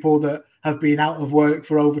of people that have been out of work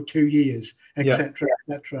for over 2 years, etc.,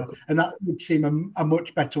 etc. And that would seem a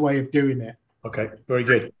much better way of doing it. Okay, very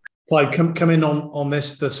good. Clive, come in on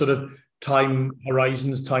this, the sort of time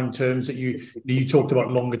horizons, time terms that you talked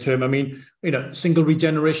about longer term. I mean, you know, single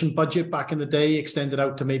regeneration budget back in the day extended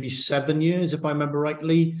out to maybe 7 years, if I remember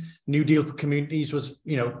rightly. New Deal for Communities was,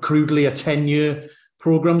 you know, crudely a 10-year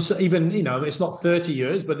program. So even, you know, it's not 30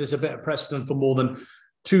 years, but there's a bit of precedent for more than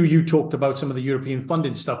 2. You talked about some of the European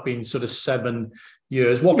funding stuff being sort of 7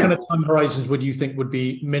 years. What kind of time horizons would you think would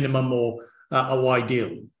be minimum or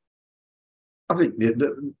ideal? I think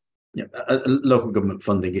local government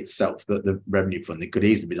funding itself, the revenue funding, could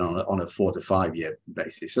easily be done on a 4 to 5 year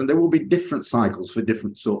basis, and there will be different cycles for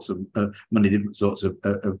different sorts of money, different sorts of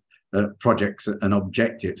projects and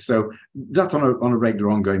objectives. So that on a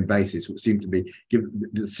regular ongoing basis would seem to be give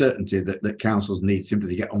the certainty that councils need simply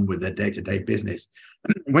to get on with their day-to-day business.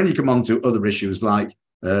 When you come on to other issues like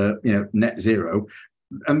net zero,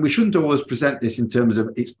 and we shouldn't always present this in terms of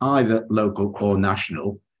it's either local or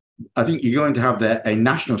national. I think you're going to have a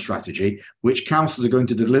national strategy, which councils are going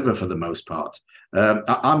to deliver for the most part.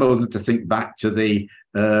 I'm old enough to think back to the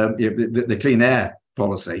clean air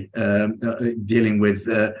policy dealing with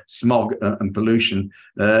smog and pollution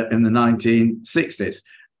in the 1960s.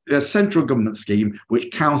 A central government scheme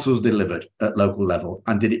which councils delivered at local level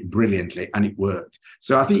and did it brilliantly, and it worked.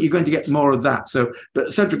 So I think you're going to get more of that. But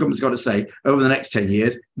the central government's got to say, over the next 10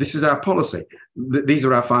 years, this is our policy. These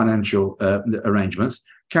are our financial arrangements.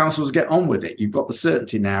 Councils get on with it. You've got the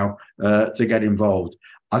certainty now to get involved.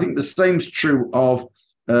 I think the same's true of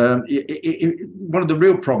one of the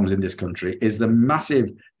real problems in this country is the massive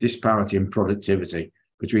disparity in productivity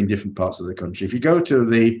between different parts of the country. If you go to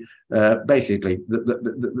basically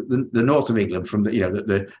the north of England, from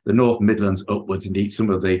the North Midlands upwards, indeed some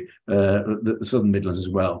of the Southern Midlands as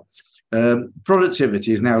well,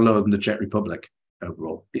 productivity is now lower than the Czech Republic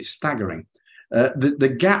overall. It's staggering.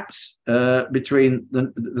 The gaps between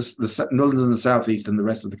the northern and the southeast and the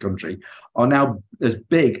rest of the country are now as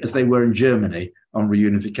big as they were in Germany on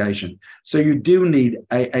reunification. So you do need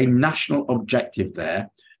a national objective there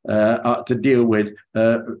to deal with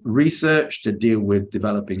research, to deal with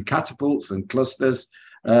developing catapults and clusters,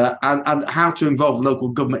 and how to involve local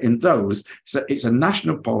government in those. So it's a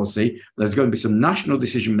national policy. There's going to be some national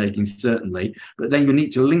decision making, certainly, but then you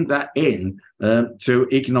need to link that in to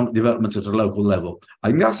economic development at a local level. I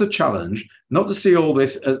think that's the challenge, not to see all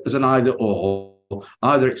this as an either or.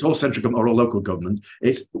 Either it's all central government or all local government.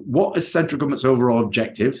 It's what is central government's overall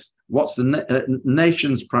objectives, what's the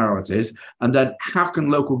nation's priorities, and then how can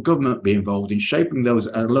local government be involved in shaping those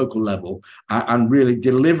at a local level and really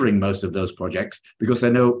delivering most of those projects because they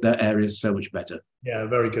know their areas so much better. Yeah,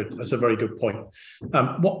 very good. That's a very good point.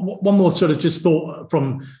 One more sort of just thought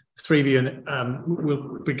from the three of you, and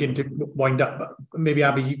we'll begin to wind up. But maybe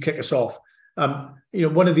Abby, you kick us off.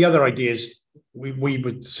 One of the other ideas we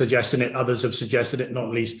would suggest, and others have suggested it, not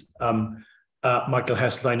least Michael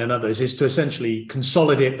Hesslein and others, is to essentially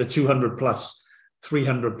consolidate the 200 plus,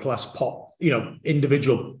 300 plus pot,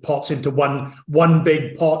 individual pots into one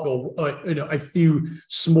big pot, or a few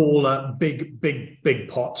smaller, big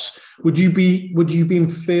pots. Would you be in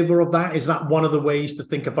favour of that? Is that one of the ways to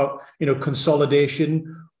think about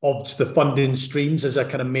consolidation of the funding streams as a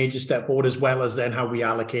kind of major step forward, as well as then how we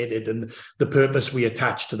allocate it and the purpose we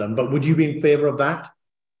attach to them? But would you be in favour of that?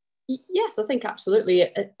 Yes, I think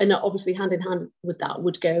absolutely. And obviously hand in hand with that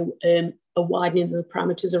would go a widening of the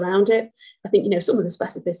parameters around it. I think, some of the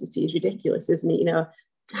specificity is ridiculous, isn't it? I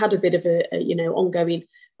had a bit of a ongoing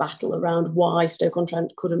battle around why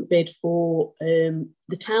Stoke-on-Trent couldn't bid for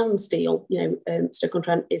the Towns deal.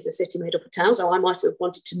 Stoke-on-Trent is a city made up of towns, so I might have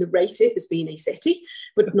wanted to narrate it as being a city,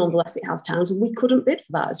 but nonetheless it has towns, and we couldn't bid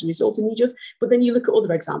for that as a result. But then you look at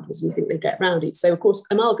other examples and you think they get around it. So of course,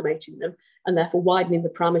 amalgamating them and therefore widening the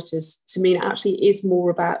parameters to mean it actually is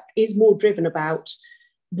more driven about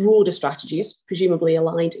broader strategies, presumably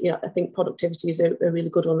aligned. I think productivity is a really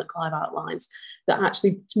good one that Clive outlines, that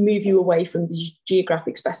actually to move you away from the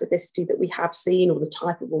geographic specificity that we have seen, or the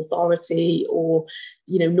type of authority, or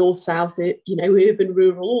north, south, urban,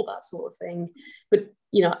 rural, all that sort of thing. But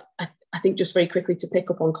I think just very quickly to pick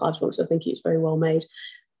up on Clive's point, because I think it's very well made.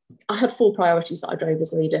 I had 4 priorities that I drove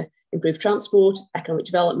as leader: improved transport, economic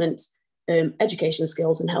development, education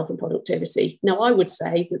skills, and health and productivity. Now, I would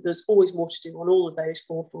say that there's always more to do on all of those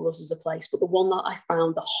 4 for us as a place, but the one that I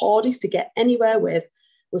found the hardest to get anywhere with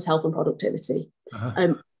was health and productivity.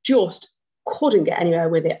 Just couldn't get anywhere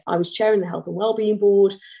with it. I was chairing the Health and Wellbeing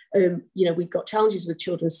Board. We've got challenges with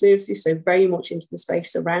children's services, so very much into the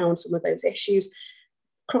space around some of those issues.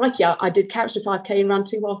 Crikey, I did Couch to 5K and ran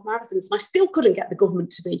 2 half marathons, and I still couldn't get the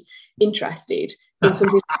government to be interested in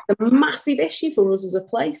something that's a massive issue for us as a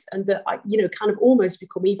place, and that I, kind of almost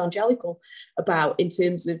become evangelical about in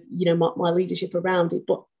terms of, my leadership around it.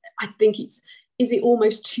 But I think is it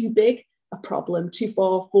almost too big a problem, too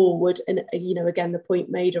far forward? And, again, the point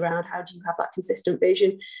made around how do you have that consistent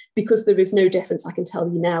vision? Because there is no difference, I can tell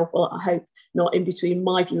you now, well, I hope not, in between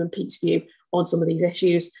my view and Pete's view on some of these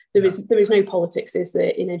issues. There is no politics, is there,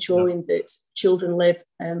 in ensuring that children live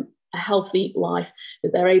a healthy life,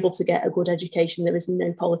 that they're able to get a good education. There is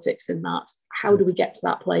no politics in that. How do we get to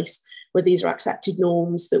that place where these are accepted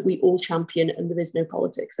norms that we all champion and there is no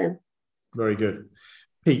politics in? Very good.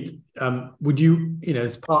 Pete, would you,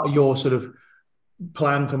 as part of your sort of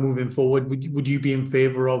plan for moving forward, would you be in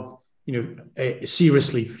favour of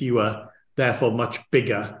seriously fewer, therefore much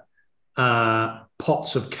bigger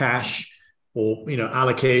pots of cash, or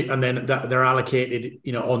allocate, and then that they're allocated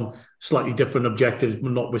on slightly different objectives,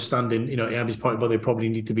 notwithstanding Abby's point about they probably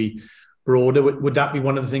need to be broader. Would that be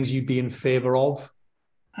one of the things you'd be in favour of?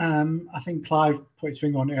 I think Clive put his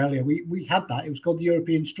finger on it earlier. We had that. It was called the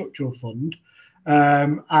European Structural Fund,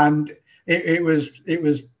 and it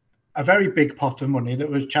was a very big pot of money that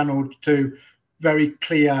was channeled to very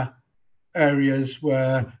clear areas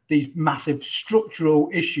where these massive structural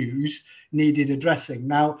issues needed addressing.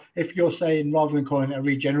 Now, if you're saying, rather than calling it a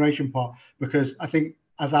regeneration pot, because I think,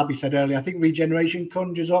 as Abby said earlier, I think regeneration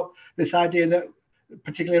conjures up this idea that,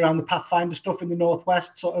 particularly around the Pathfinder stuff in the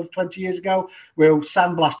Northwest, sort of 20 years ago, we'll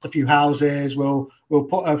sandblast a few houses, we'll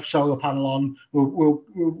put a solar panel on,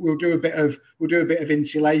 we'll do a bit of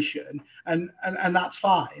insulation, and that's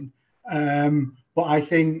fine. But I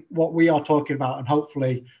think what we are talking about, and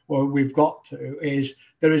hopefully what we've got to, is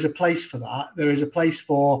there is a place for that. There is a place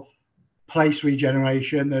for place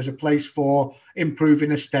regeneration. There's a place for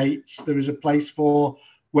improving estates. There is a place for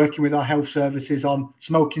working with our health services on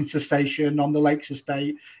smoking cessation on the Lakes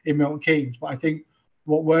Estate in Milton Keynes. But I think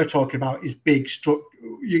what we're talking about is big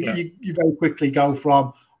you very quickly go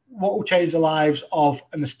from what will change the lives of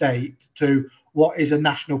an estate to what is a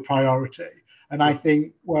national priority. And I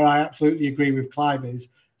think where I absolutely agree with Clive is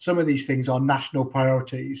some of these things are national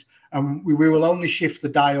priorities, and we will only shift the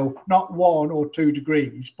dial not 1 or 2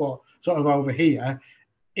 degrees, but sort of over here,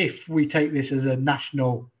 if we take this as a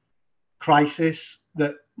national crisis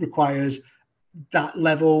that requires that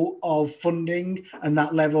level of funding and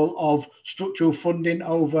that level of structural funding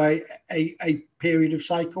over a period of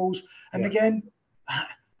cycles. And again,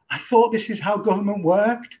 I thought this is how government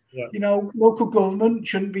worked. Local government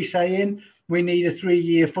shouldn't be saying we need a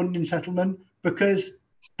 3-year funding settlement, because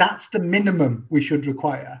that's the minimum we should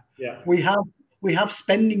require. We have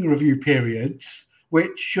spending review periods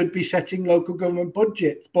which should be setting local government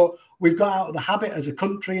budgets, but we've got out of the habit as a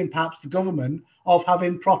country, and perhaps the government, of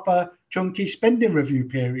having proper chunky spending review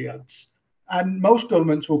periods. And most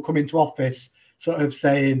governments will come into office sort of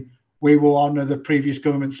saying, we will honour the previous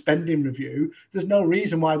government spending review. There's no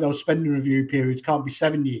reason why those spending review periods can't be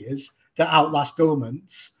 7 years that outlast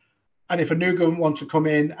governments. And if a new government wants to come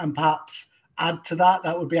in and perhaps add to that,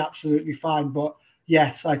 that would be absolutely fine. But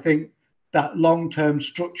yes, I think that long-term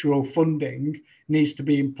structural funding needs to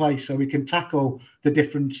be in place so we can tackle the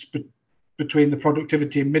difference between the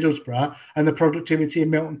productivity in Middlesbrough and the productivity in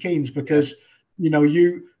Milton Keynes, because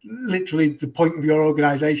you literally, the point of your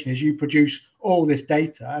organisation is you produce all this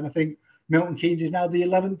data, and I think Milton Keynes is now the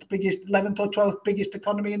 11th or 12th biggest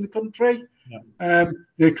economy in the country. The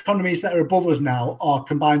economies that are above us now are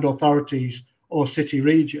combined authorities or city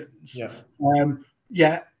regions.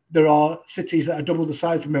 Yet there are cities that are double the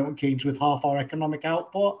size of Milton Keynes with half our economic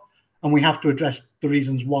output, and we have to address the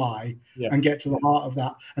reasons why and get to the heart of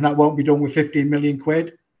that. And that won't be done with 15 million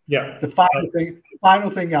quid. The final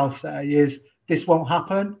thing I'll say is this won't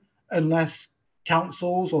happen unless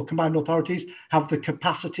councils or combined authorities have the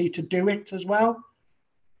capacity to do it as well.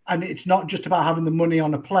 And it's not just about having the money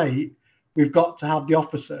on a plate. We've got to have the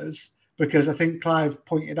officers, because I think Clive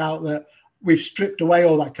pointed out that we've stripped away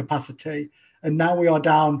all that capacity, and now we are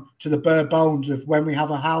down to the bare bones of when we have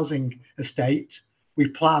a housing estate, we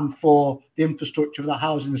plan for the infrastructure of the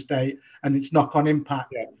housing estate and its knock-on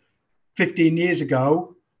impact. 15 years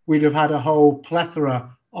ago, we'd have had a whole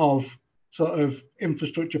plethora of sort of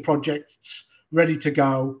infrastructure projects ready to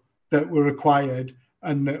go that were required,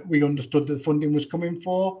 and that we understood that the funding was coming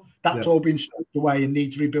for. That's all been stripped away and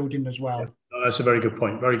needs rebuilding as well. No, that's a very good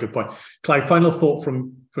point. Very good point. Clive, final thought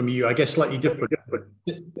from you, I guess slightly different.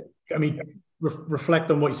 I mean, reflect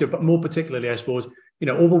on what you said, but more particularly, I suppose,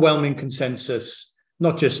 overwhelming consensus,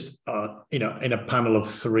 not just, in a panel of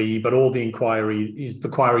 3, but all the inquiries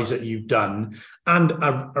that you've done, and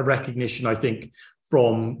a recognition, I think,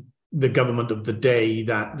 from the government of the day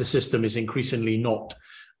that the system is increasingly not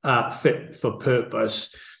fit for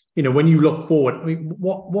purpose. When you look forward, I mean,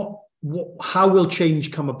 how will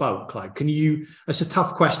change come about, Clive? It's a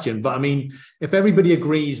tough question, but I mean, if everybody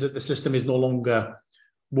agrees that the system is no longer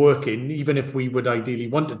working, even if we would ideally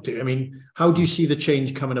want it to, I mean, how do you see the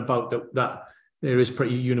change coming about that there is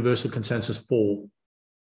pretty universal consensus for?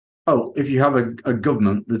 Oh, if you have a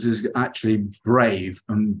government that is actually brave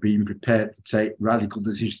and being prepared to take radical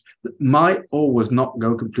decisions that might always not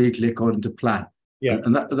go completely according to plan.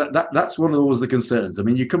 And that's one of always the concerns. I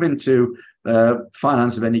mean, you come into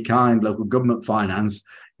finance of any kind, local government finance,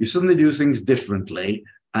 you suddenly do things differently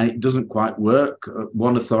and it doesn't quite work.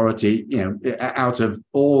 One authority, out of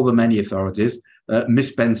all the many authorities,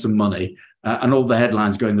 misspend some money, and all the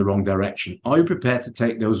headlines go in the wrong direction. Are you prepared to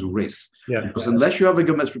take those risks? Yeah. Because unless you have a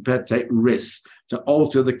government that's prepared to take risks to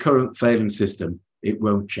alter the current failing system, it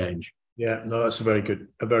won't change. Yeah, no, that's a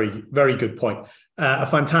very, very good point. A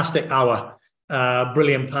fantastic hour.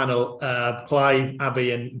 Brilliant panel. Clive,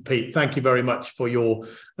 Abby, and Pete, thank you very much for your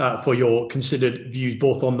considered views,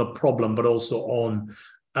 both on the problem but also on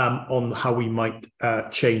how we might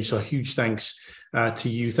change. So huge thanks to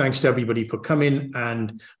you. Thanks to everybody for coming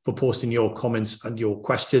and for posting your comments and your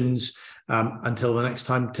questions. Until the next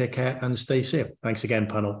time, take care and stay safe. Thanks again,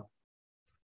 panel.